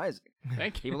President Isaac.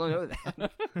 Thank you. People don't know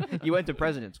that. You went to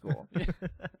president school.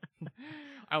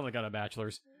 I only got a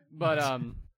bachelor's, but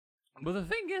the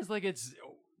thing is, like, it's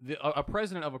a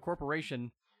president of a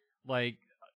corporation, like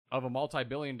of a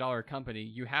multi-billion-dollar company.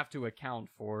 You have to account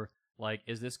for, like,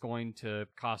 is this going to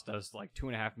cost us like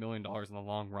 $2.5 million in the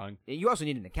long run? You also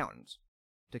need an accountant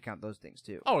to count those things,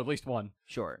 too. Oh, at least one.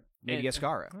 Sure. Maybe And-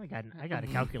 Ascara. I got a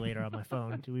calculator on my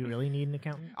phone. Do we really need an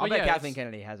accountant? I'll Well, bet yeah, Kathleen it's-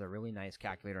 Kennedy has a really nice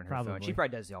calculator on her phone. Probably. She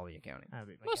probably does all the accounting. That'd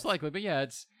be my Most guess. likely, but yeah,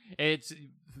 it's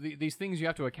these things you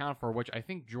have to account for, which I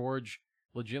think George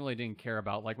legitimately didn't care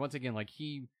about. Like, once again, like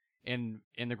he in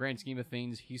the grand scheme of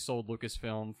things, he sold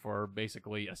Lucasfilm for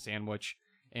basically a sandwich,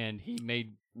 and he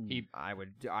made I would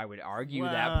argue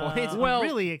that point. Well-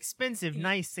 really expensive,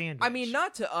 nice sandwich. I mean,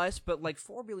 not to us, but like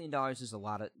 $4 billion is a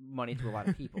lot of money to a lot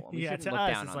of people. I mean, we yeah, shouldn't to look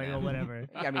us down it's on like, that. oh, whatever.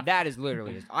 Yeah, I mean, that is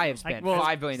literally just, I have spent well,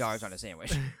 $5 billion on a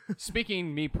sandwich.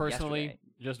 Speaking me personally, Yesterday.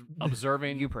 just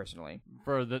observing You personally.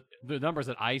 for the numbers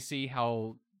that I see,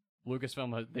 how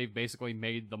Lucasfilm they've basically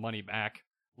made the money back.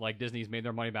 Like Disney's made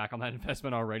their money back on that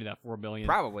investment already. That $4 billion.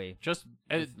 Probably. Just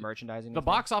With merchandising. the and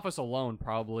box office alone,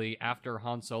 probably after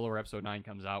Han Solo or Episode 9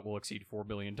 comes out, will exceed $4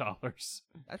 billion. stuff. That's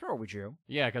probably true.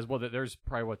 Yeah, because there's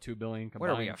probably $2 billion combined.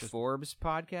 What are we, a Just- Forbes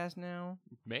podcast now?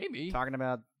 Maybe. Talking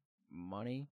about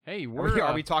money? Hey,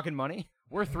 Are we talking money?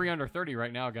 we're 3 under 30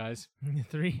 right now, guys.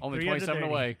 three. Only 3 under 27 30.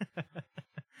 away.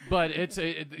 But it's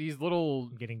these little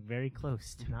I'm getting very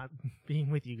close to not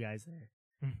being with you guys there.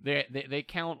 they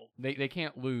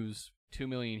can't lose 2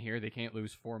 million here. They can't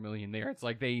lose 4 million there. It's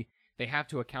like they have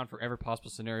to account for every possible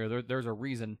scenario. There's a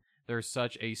reason there's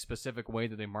such a specific way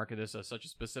that they market this, such a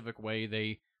specific way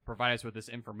they provide us with this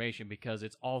information, because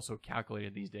it's also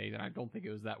calculated these days. And I don't think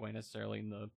it was that way necessarily in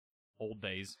the old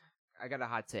days. I got a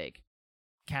hot take.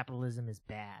 Capitalism is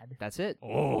bad. That's it.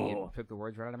 Oh. You took the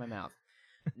words right out of my mouth.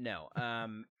 No.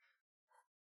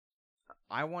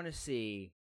 I want to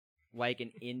see like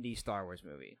an indie Star Wars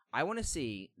movie. I want to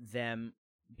see them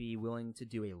be willing to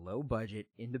do a low-budget,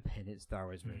 independent Star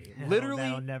Wars movie. No, Literally,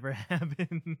 that'll never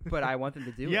happen. but I want them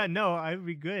to do it. Yeah, no, I'd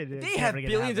be good. It's They have never gonna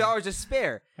billions of happen. dollars to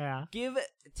spare. Yeah. Give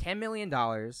 $10 million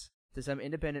to some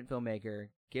independent filmmaker.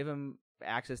 Give him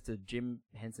access to Jim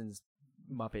Henson's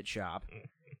Muppet Shop,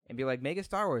 and be like, make a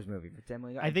Star Wars movie for $10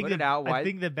 million. I think Put it out. I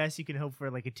think the best you can hope for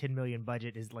like a $10 million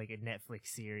budget is like a Netflix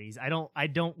series. I don't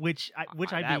which I'd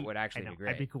that be would actually I know, be great.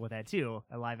 I'd be cool with that too.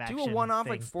 A live action. do a one-off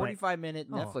like thing, but- 45-minute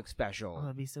Oh. Netflix special. Oh,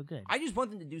 that'd be so good. I just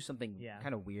want them to do something Yeah.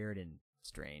 kind of weird and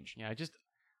strange. Yeah,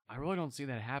 I really don't see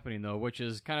that happening though, which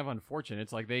is kind of unfortunate.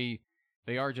 It's like they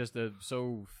are just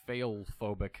so fail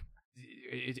phobic.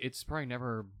 It's probably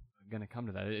never gonna come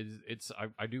to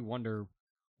that. I do wonder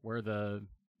where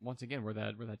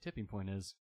that tipping point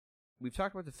is. We've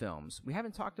talked about the films. We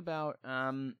haven't talked about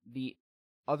the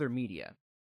other media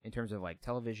in terms of like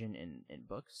television and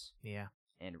books Yeah.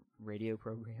 and radio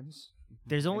programs.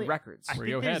 There's and only records.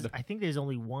 I think there's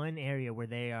only one area where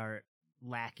they are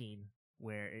lacking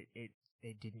where it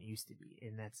didn't used to be,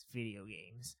 and that's video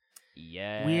games.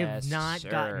 Yes, We have not sir.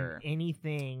 gotten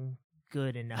anything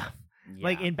good enough. Yeah.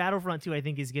 Like in Battlefront 2, I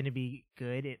think is going to be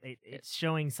good. It's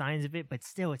showing signs of it, but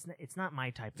still, it's not my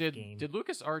type of game. Did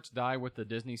LucasArts die with the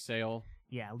Disney sale?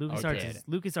 Yeah, Oh,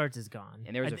 LucasArts is gone,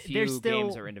 and there was a few there's still,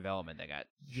 games that were in development that got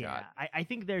Yeah, shot. I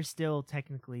think there's still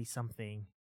technically something,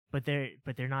 but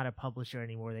they're not a publisher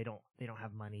anymore. They don't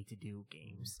have money to do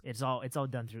games. It's all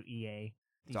done through EA.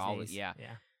 These days. Yeah.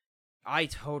 Yeah. I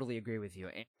totally agree with you.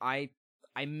 And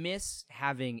I miss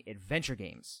having adventure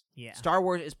games. Yeah. Star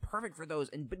Wars is perfect for those,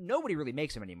 but nobody really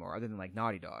makes them anymore, other than like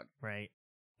Naughty Dog. Right.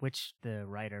 Which the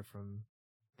writer from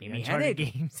the Amy Uncharted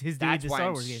Hennig. games is doing That's the why Star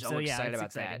I'm Wars games. so So yeah, excited it's about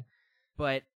exciting. that.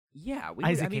 But yeah,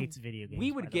 Isaac hates video games. We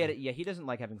by would the get way. it. Yeah, he doesn't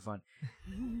like having fun.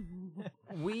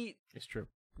 we It's true.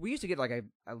 used to get like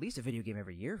at least a video game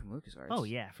every year from LucasArts. Oh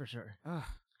yeah, for sure. Ugh.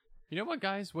 You know what,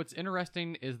 guys? What's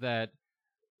interesting is that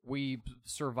we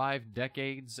survived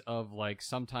decades of like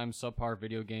sometimes subpar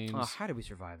video games, Oh, how did we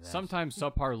survive that? sometimes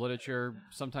subpar literature,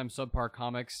 sometimes subpar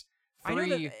comics, I know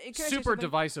that- 3 can I say super something?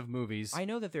 divisive movies. I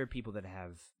know that there are people that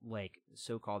have like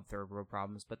so-called third world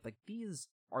problems, but like these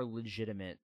are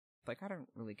legitimate. Like I don't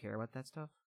really care about that stuff.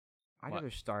 I'd What?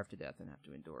 rather starve to death than have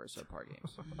to endure subpar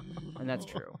games, and that's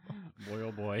true. Boy,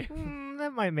 oh boy.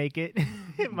 That might make it.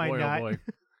 It might Boy, not. oh boy.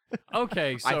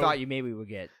 Okay, so I thought you maybe would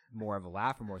get more of a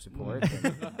laugh or more support.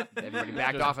 and everybody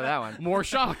backed off of that one. more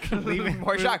shock.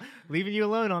 More shock. Leaving you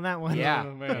alone on that one. Yeah,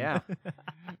 Oh, man. yeah.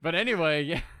 But anyway,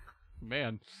 yeah,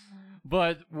 man.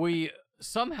 But we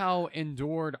somehow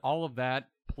endured all of that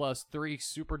plus 3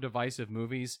 super divisive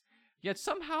movies. Yet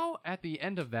somehow at the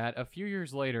end of that, a few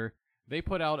years later, they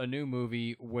put out a new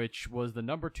movie which was the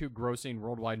number 2 grossing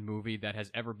worldwide movie that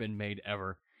has ever been made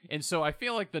ever. And so I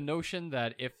feel like the notion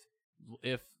that if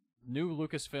new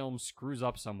Lucasfilm screws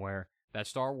up somewhere, that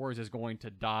Star Wars is going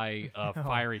to die a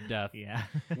fiery death. Yeah.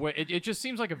 It just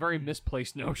seems like a very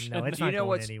misplaced notion. No, it's You not know going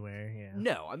what's- anywhere. Yeah.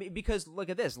 No, I mean because look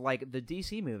at this. Like the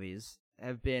DC movies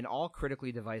have been all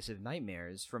critically divisive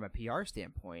nightmares from a PR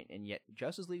standpoint, and yet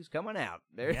Justice League's coming out.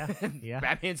 They're Yeah, yeah.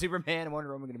 Batman, Superman, and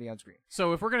Wonder Woman are going to be on screen.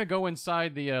 So if we're gonna go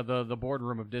inside the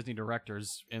boardroom of Disney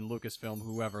directors in Lucasfilm,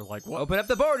 whoever, like what Open up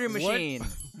the boardroom what- machine.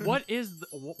 what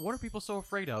are people so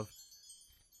afraid of?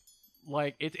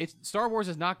 Like it's Star Wars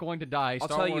is not going to die. I'll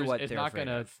Star tell you Wars what is they're not afraid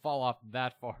going to of. fall off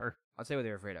that far. I'll tell you what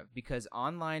they're afraid of because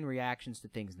online reactions to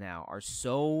things now are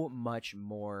so much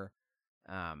more.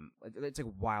 It's like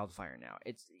wildfire now.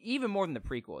 It's even more than the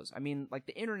prequels. I mean, like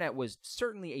the internet was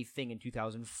certainly a thing in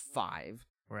 2005,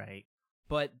 Right.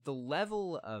 but the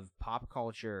level of pop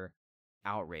culture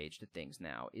outrage to things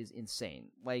now is insane.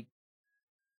 Like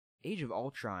Age of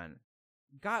Ultron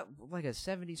got like a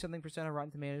 70-something% of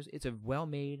Rotten Tomatoes. It's a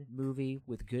well-made movie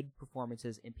with good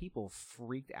performances, and people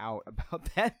freaked out about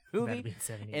that movie. That'd be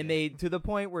 70, And yeah. they to the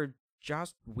point where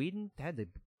Joss Whedon had to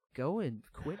go and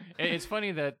quit. It's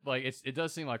funny that like it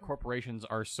does seem like corporations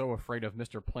are so afraid of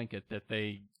Mr. Plinkett that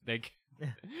they that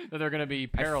they're going to be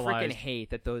I paralyzed. freaking hate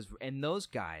that those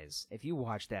guys. If you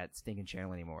watch that stinking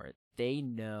channel anymore, they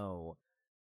know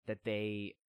that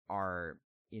they are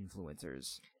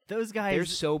influencers. Those guys. They're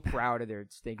so proud of their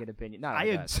stinking opinion. Not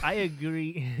like us. I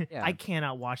agree. Yeah. I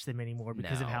cannot watch them anymore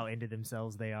because of No. how into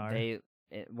themselves they are.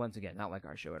 Once again, not like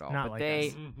our show at all. Not but like they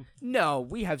us. no,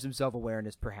 we have some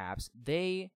self-awareness. Perhaps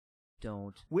they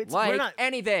don't We're like not-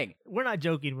 anything. We're not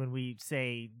joking when we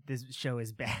say this show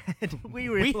is bad. we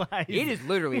realize It is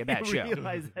literally a bad we show.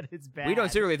 realize that it's bad. We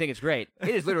don't seriously think it's great.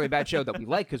 It is literally a bad show that we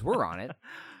like because we're on it.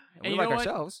 And And we you like know what?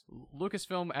 ourselves.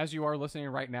 Lucasfilm, as you are listening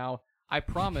right now, I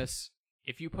promise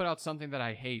if you put out something that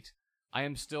I hate, I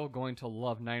am still going to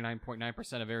love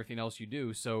 99.9% of everything else you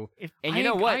do. So And I you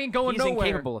know ain't- what? I ain't going He's nowhere.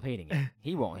 incapable of hating it.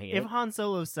 He won't hate If it. Han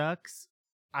Solo sucks,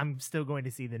 I'm still going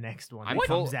to see the next one I'm that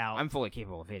full- comes out. I'm fully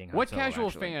capable of hating Han what Solo, casual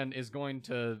actually. fan is going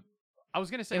to? I was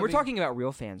going to say And we're I mean, talking about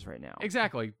real fans right now.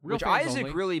 exactly. Real Which fans Isaac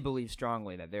only. really believes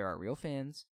strongly that there are real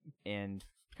fans and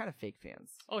kind of fake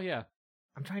fans. Oh yeah.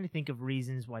 I'm trying to think of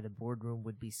reasons why the boardroom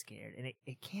would be scared, and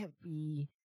it can't be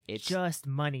It's just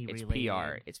money. it's related.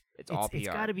 PR. It's all PR. It's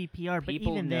got to be PR. But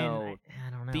People even know then, I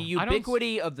don't know. The I don't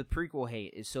ubiquity of the prequel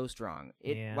hate is so strong.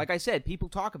 Yeah. Like I said, people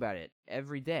talk about it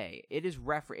every day. It is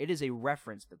It is a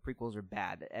reference that prequels are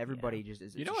bad. That everybody just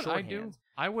is. You it's know a what I do? shorthand.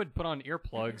 I would put on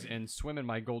earplugs and swim in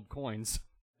my gold coins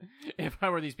if I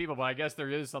were these people. But I guess there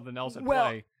is something else at Well,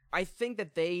 play. I think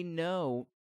that they know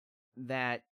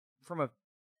that from a.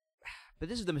 But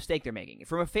this is the mistake they're making.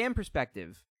 From a fan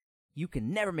perspective, you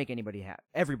can never make everybody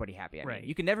happy. I mean. Right.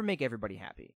 You can never make everybody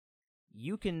happy.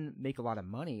 You can make a lot of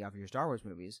money off of your Star Wars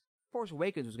movies. Force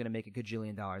Awakens was going to make a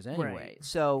gajillion dollars anyway. Right.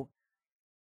 So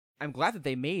I'm glad that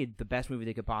they made the best movie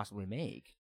they could possibly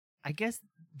make. I guess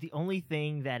the only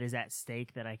thing that is at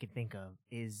stake that I can think of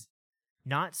is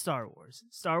not Star Wars.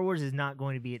 Star Wars is not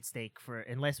going to be at stake for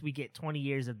unless we get 20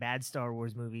 years of bad Star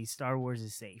Wars movies. Star Wars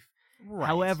is safe. Right.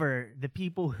 However, the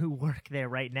people who work there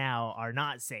right now are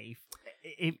not safe.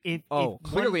 If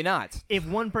clearly not. If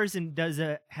one person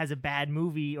has a bad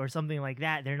movie or something like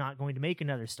that, they're not going to make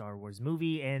another Star Wars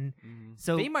movie, and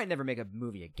so They might never make a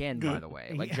movie again, by the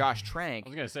way. Like Yeah. Josh I Trank.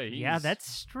 was gonna say, yeah,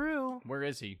 that's true. where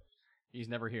is he? He's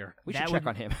never here. We that should check would-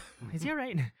 on him. Is he all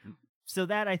right? So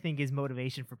that I think is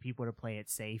motivation for people to play it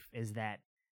safe. Is that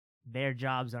their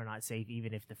jobs are not safe,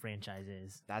 even if the franchise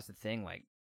is. That's the thing. Like,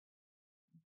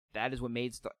 that is what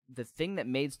made the thing that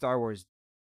made Star Wars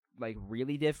like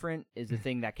really different is the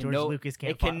thing that can George no Lucas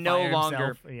can't it can fi- no fire longer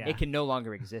himself. Yeah. it can no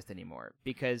longer exist anymore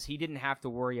because he didn't have to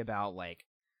worry about like,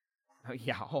 oh,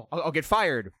 yeah, I'll get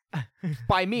fired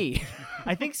by me.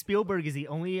 I think Spielberg is the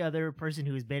only other person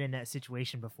who has been in that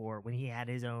situation before when he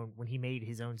made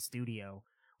his own studio,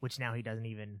 which now he's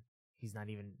not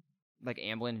even. Like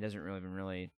Amblin, he doesn't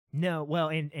really. No, well,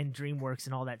 and DreamWorks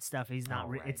and all that stuff, he's not. Oh,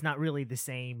 right. It's not really the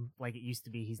same like it used to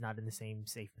be. He's not in the same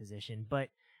safe position. But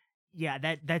yeah,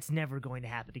 that's never going to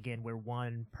happen again. Where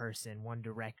one person, one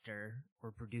director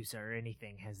or producer or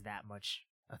anything has that much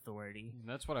authority.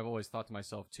 That's what I've always thought to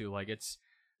myself too. Like it's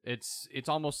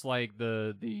almost like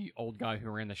the old guy who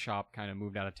ran the shop kind of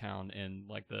moved out of town, and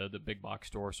like the big box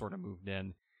store sort of moved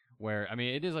in. Where I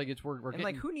mean, it is like we're And getting,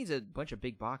 like, who needs a bunch of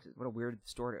big boxes? What a weird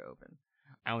store to open.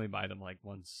 I only buy them like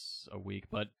once a week,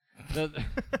 but the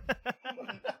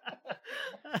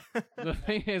the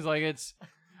thing is like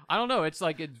I don't know. It's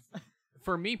like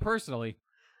for me personally,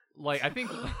 like I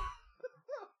think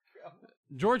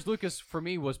George Lucas for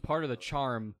me was part of the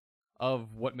charm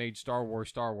of what made Star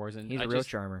Wars, and He's I a real just-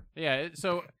 charmer. Yeah,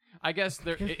 so I guess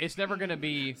it's never gonna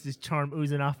be It's just charm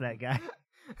oozing off that guy.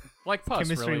 like pus.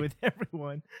 Chemistry really. with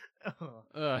everyone.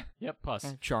 Yep,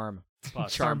 pus. Charm.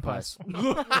 Pus. Charm pus.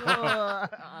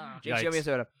 Jake, show me a Yikes.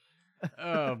 soda.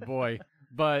 Oh boy,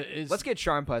 but it's, Let's get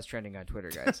Charm pus trending on Twitter,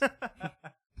 guys.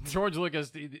 George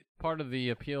Lucas, part of the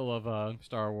appeal of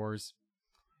Star Wars,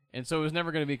 and so it was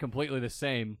never going to be completely the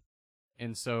same,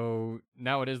 and so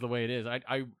now it is the way it is.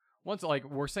 I once like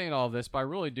we're saying all this, but I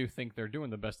really do think they're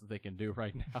doing the best that they can do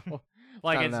right now.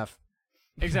 Like Not it's enough.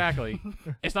 exactly,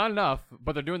 it's not enough,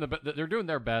 but they're doing they're doing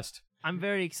their best. I'm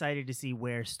very excited to see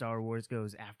where Star Wars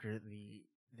goes after the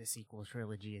sequel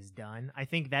trilogy is done. I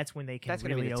think that's when they can That's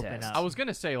gonna be really the open test. up. I was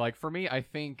gonna say, like, for me, I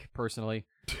think personally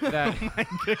that Oh my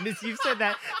goodness, you've said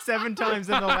that 7 times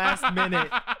in the last minute.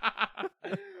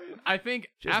 I think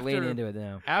Just lean into it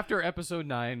now. after episode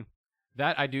 9,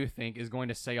 that I do think is going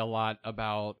to say a lot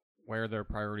about where their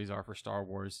priorities are for Star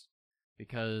Wars.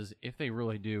 Because if they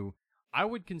really do, I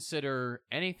would consider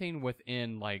anything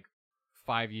within like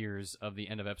 5 years of the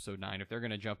end of episode 9, if they're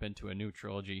going to jump into a new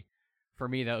trilogy, for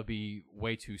me that would be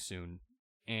way too soon.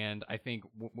 And I think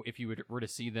if you were to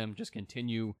see them just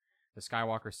continue the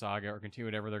Skywalker saga or continue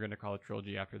whatever they're going to call a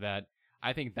trilogy after that,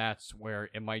 I think that's where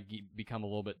it might become a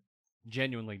little bit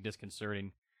genuinely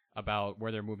disconcerting about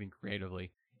where they're moving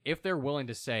creatively. If they're willing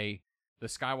to say the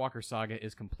Skywalker saga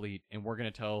is complete and we're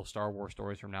going to tell Star Wars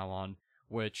stories from now on,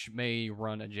 which may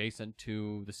run adjacent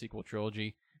to the sequel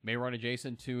trilogy, may run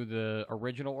adjacent to the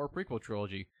original or prequel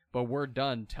trilogy, but we're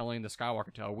done telling the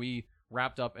Skywalker tale. We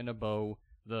wrapped up in a bow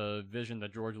the vision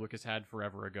that George Lucas had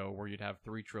forever ago, where you'd have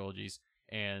 3 trilogies,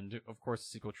 and of course the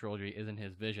sequel trilogy isn't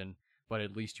his vision, but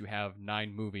at least you have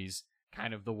 9 movies,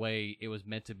 kind of the way it was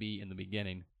meant to be in the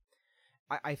beginning.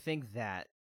 I think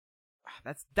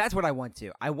that's what I want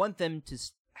to. I want them to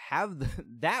have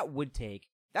that would take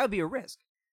That would be a risk.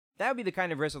 That would be the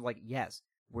kind of risk of like, yes,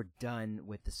 we're done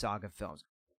with the Saga films.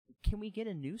 Can we get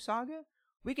a new Saga?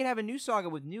 We could have a new Saga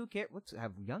with new Let's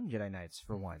have young Jedi Knights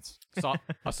for once. A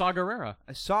Saw Gerrera.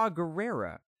 A Saw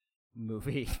Gerrera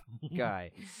movie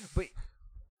guy. But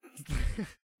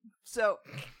so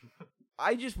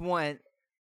I just want,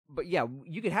 but yeah,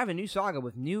 you could have a new Saga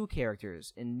with new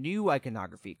characters and new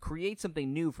iconography. Create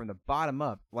something new from the bottom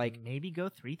up. Like maybe go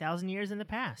 3,000 years in the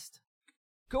past.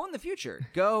 Go in the future.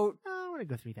 Go. I want to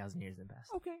go 3,000 years in the past.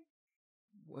 Okay.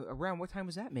 Around what time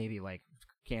was that? Maybe like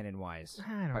canon wise.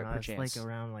 I don't know. It's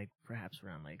like perhaps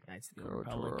around Knights of the Old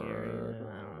Republic area. I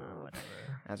don't know. Whatever.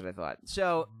 That's what I thought.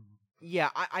 So yeah,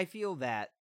 I feel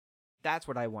that's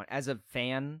what I want as a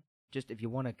fan. Just if you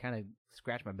want to kind of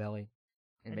scratch my belly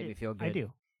and make me feel good, I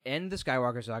do. End the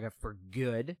Skywalker saga for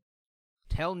good.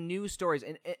 Tell new stories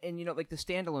and you know, like the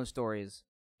standalone stories.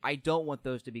 I don't want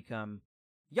those to become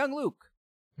young Luke.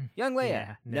 Young Leia.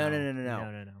 Yeah,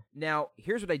 No. Now,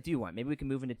 here's what I do want. Maybe we can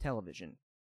move into television.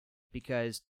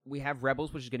 Because we have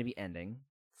Rebels, which is going to be ending.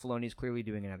 Filoni's clearly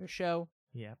doing another show.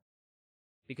 Yeah.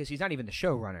 Because he's not even the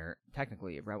showrunner,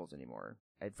 technically, of Rebels anymore.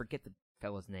 I forget the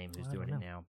fella's name who's doing it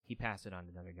now. He passed it on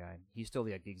to another guy. He's still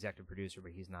the executive producer,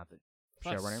 but he's not the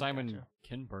showrunner. Simon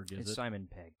Kinberg, is it's it? Simon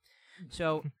Pegg.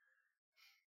 So,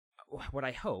 what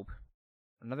I hope,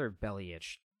 another belly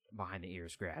itch behind the ear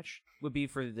scratch, would be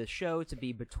for the show to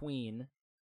be between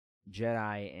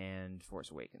Jedi and Force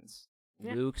Awakens.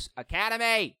 Yeah. Luke's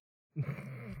Academy!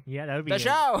 Yeah, that would be the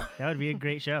show. That would be a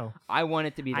great show. I want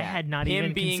it to be that. I had not him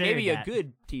even being considered maybe that. a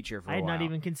good teacher for I a had while. not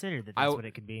even considered that that's what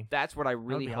it could be. That's what I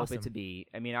really be hope awesome. it to be.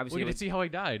 I mean, We obviously, get to see how he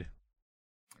died.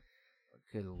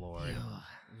 good lord,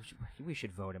 we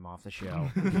should vote him off the show.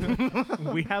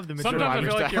 We have the majority. Sometimes I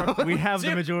feel like you're. We have the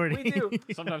Zip, majority. we do.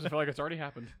 Sometimes I feel like it's already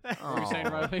happened. What are you saying,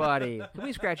 Oh, Riley? buddy, can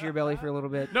we scratch your belly for a little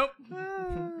bit? Nope.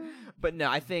 But no,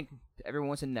 I think everyone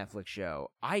wants a Netflix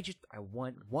show. I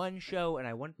want one show, and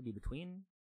I want it to be between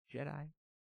Jedi,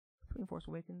 between Force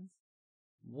Awakens.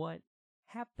 What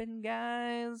happened,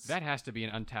 guys? That has to be an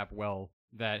untapped well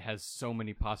that has so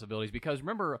many possibilities. Because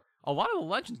remember, a lot of the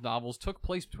Legends novels took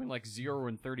place between like 0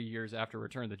 and 30 years after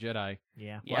Return of the Jedi.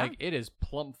 Yeah. Yeah. Like, it is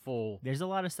plump full. There's a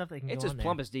lot of stuff that can It's go as on there.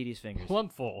 plump as Dee Dee's fingers.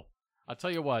 Plump full. I'll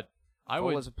tell you what.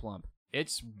 Full as a plump.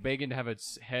 It's begging to have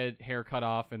its hair cut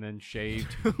off and then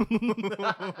shaved.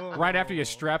 Right after you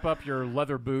strap up your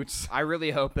leather boots. I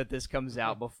really hope that this comes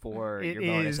out before It your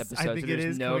bonus is. I episode, think so it there's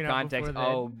is no coming out context. before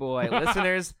then. Oh boy,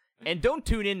 listeners, and don't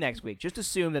tune in next week. Just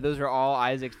assume that those are all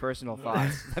Isaac's personal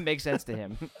thoughts. That makes sense to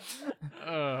him.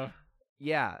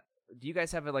 Yeah. Do you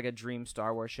guys have a dream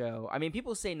Star Wars show? I mean,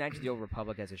 people say Knights of the Old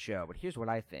Republic as a show, but here's what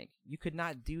I think: you could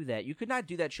not do that. You could not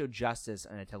do that show justice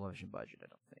on a television budget. I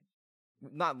don't think.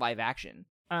 Not live action.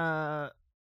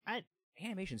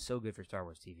 Animation's so good for Star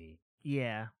Wars TV.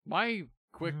 Yeah. My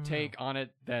quick take on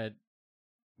it that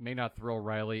may not thrill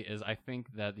Riley is I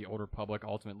think that the Old Republic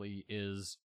ultimately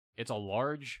it's a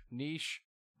large niche,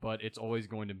 but it's always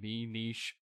going to be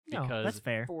niche because No, that's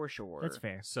fair. For sure. That's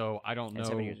fair. So I don't And know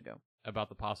 7 years ago. about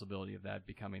the possibility of that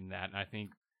becoming that. And I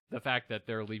think the fact that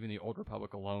they're leaving the Old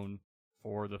Republic alone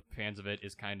for the fans of it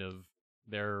is kind of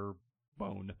their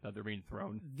bone that they're being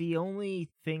thrown. The only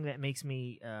thing that makes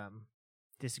me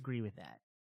disagree with that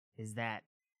is that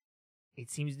it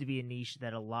seems to be a niche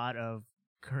that a lot of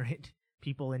current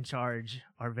people in charge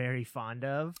are very fond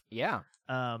of. Yeah.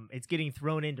 It's getting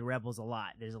thrown into Rebels a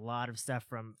lot. There's a lot of stuff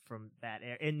from that,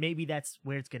 and maybe that's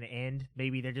where it's going to end.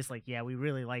 Maybe they're just like, yeah, we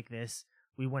really like this.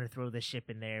 We want to throw this ship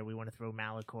in there. We want to throw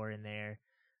Malachor in there,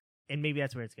 and maybe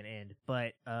that's where it's going to end.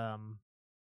 But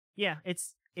yeah,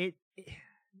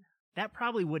 that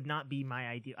probably would not be my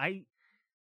idea. I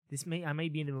may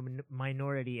be in the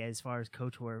minority as far as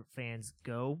KOTOR fans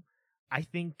go. I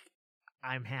think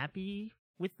I'm happy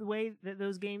with the way that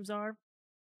those games are.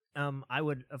 I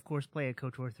would, of course, play a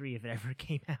KOTOR 3 if it ever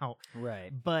came out.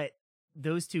 Right. But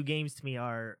those two games to me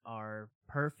are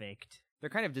perfect. They're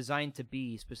kind of designed to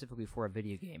be specifically for a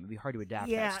video game. It'd be hard to adapt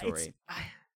that story.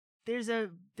 There's a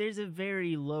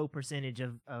very low percentage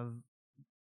of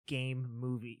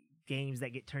games that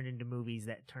get turned into movies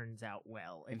that turns out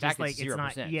well. In just fact, like it's 0%.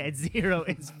 not. Yeah, it's 0.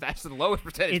 It's That's the lowest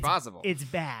percentage possible. It's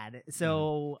bad.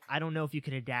 So I don't know if you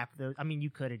could adapt those. I mean, you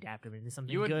could adapt them into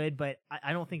something good, but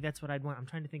I don't think that's what I'd want. I'm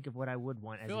trying to think of what I would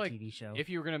want as a TV show. If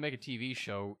you were going to make a TV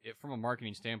show, from a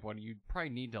marketing standpoint, you'd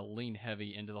probably need to lean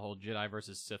heavy into the whole Jedi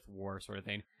versus Sith war sort of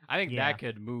thing. I think that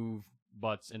could move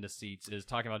butts into seats. Is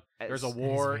talking about there's a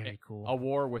war, very cool. a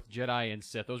war with Jedi and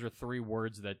Sith. Those are 3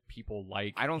 words that people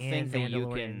like. I don't think that you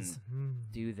can Mandalorians.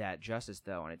 do that justice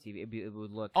though on a TV. It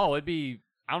would look. Oh, it'd be.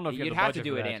 I don't know if you'd you have have to the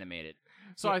do budget it for that. animated.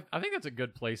 So I think that's a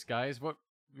good place, guys.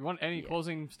 You want any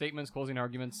closing statements, closing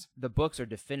arguments? The books are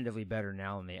definitively better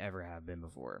now than they ever have been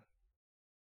before.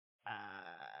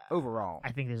 Overall.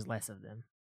 I think there's less of them.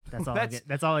 That's all. That's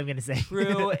that's all I'm gonna say.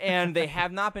 True, and they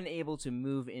have not been able to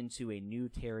move into a new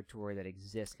territory that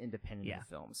exists independent of the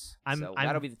films. So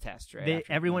that'll be the test, right?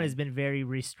 Everyone has been very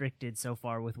restricted so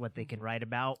far with what they can write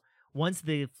about. Once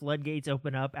the floodgates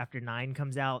open up after 9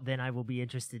 comes out, then I will be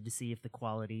interested to see if the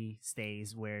quality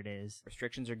stays where it is.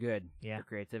 Restrictions are good Yeah. for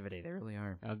creativity. They really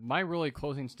are. My really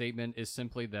closing statement is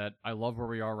simply that I love where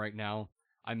we are right now.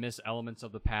 I miss elements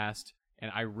of the past,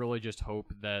 and I really just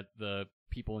hope that the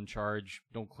people in charge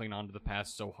don't cling on to the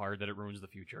past so hard that it ruins the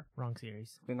future. Wrong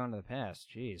series. Cling on to the past.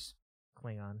 Jeez.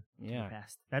 Klingon to Yeah. the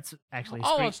past. That's actually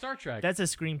Oh, Star Trek. That's a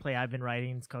screenplay I've been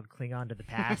writing. It's called Klingon to the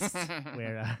Past,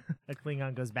 where a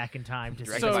Klingon goes back in time to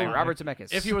Directed So- by Robert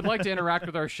Zemeckis. If you would like to interact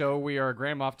with our show, we are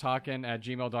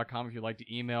grandmofftalkin@gmail.com if you'd like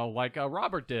to email like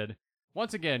Robert did.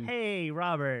 Once again, Hey,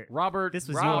 Robert. Robert, This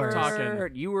was Moff yours.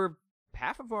 Talkin. You were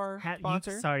half of our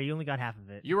sponsor. Sorry, you only got half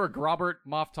of it. You were Grobert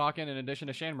Moff Talkin in addition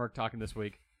to Shanmerk Talkin this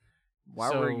week.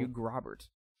 Why were you Grobert?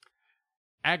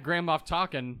 At Grand Moff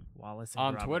Talkin Wallace and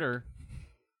on Robert. Twitter.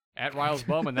 At Riles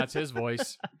Bowman, that's his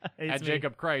voice. It's At me.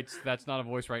 Jacob Kreitz, that's not a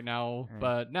voice right now,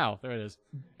 but now there it is.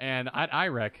 And at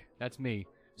IREC, that's me.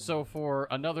 So for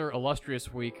another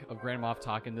illustrious week of Grand Moff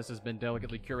Talkin', this has been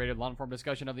delicately curated, long-form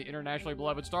discussion of the internationally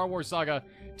beloved Star Wars saga,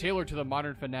 tailored to the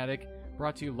modern fanatic,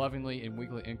 brought to you lovingly in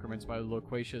weekly increments by the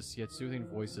loquacious yet soothing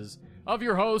voices of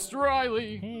your host,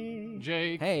 Riley, Hey.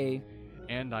 Jake, Hey.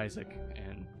 and Isaac.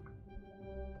 And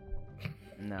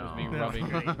No. it was me That was rubbing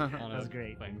great. on That a was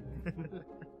great. thing.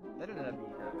 That ended up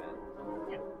being kind of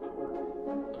bad.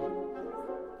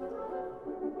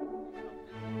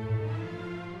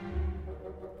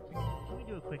 Can we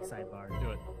do a quick sidebar?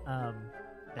 Do it.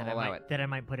 I'll allow it. That I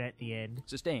might put at the end.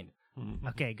 Sustained.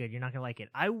 Okay, good. You're not gonna like it.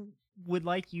 I would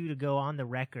like you to go on the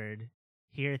record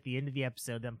here at the end of the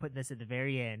episode. I'm putting this at the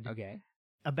very end. Okay.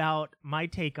 About my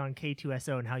take on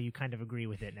K2SO and how you kind of agree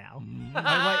with it now.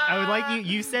 I would like you.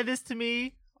 You said this to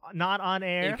me, not on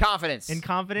air, In confidence. in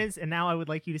confidence, and now I would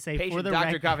like you to say for Patient the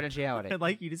doctor record. confidentiality. I'd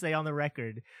like you to say on the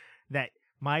record that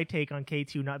my take on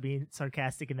K2 not being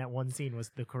sarcastic in that one scene was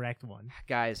the correct one.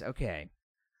 Guys, okay.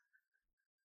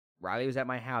 Riley was at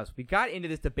my house. We got into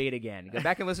this debate again. Go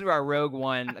back and listen to our Rogue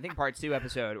One, I think part 2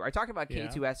 episode, where I talked about Yeah.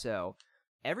 K2SO.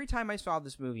 Every time I saw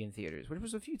this movie in theaters, which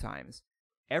was a few times,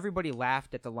 everybody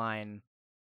laughed at the line,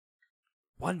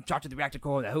 "One shot to the reactor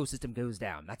core, the whole system goes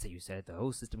down." That's how you said it. The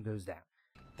whole system goes down.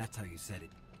 That's how you said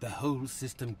it. The whole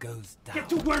system goes down. Get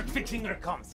to work fixing our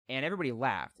comms. And everybody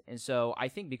laughed. And so I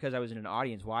think because I was in an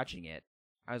audience watching it,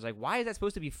 I was like, why is that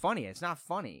supposed to be funny? It's not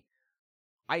funny.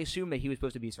 I assumed that he was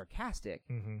supposed to be sarcastic.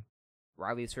 Mm-hmm.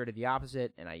 Riley asserted the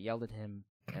opposite, and I yelled at him,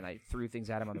 and I threw things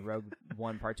at him on the Rogue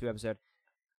One Part 2 episode.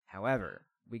 However,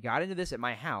 we got into this at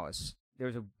my house.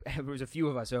 There was a few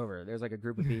of us over. There was like a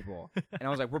group of people. And I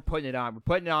was like, we're putting it on. We're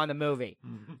putting it on the movie.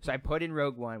 So I put in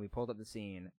Rogue One. We pulled up the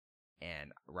scene.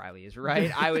 And Riley is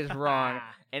right. I was wrong.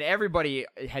 And everybody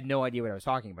had no idea what I was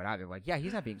talking about either. Like, yeah,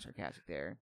 he's not being sarcastic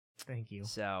there. Thank you.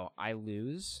 So I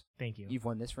lose. Thank you. You've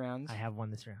won this round. I have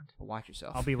won this round. But watch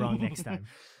yourself. I'll be wrong next time.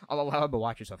 I'll allow it, but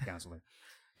watch yourself, counselor.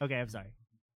 Okay, I'm sorry.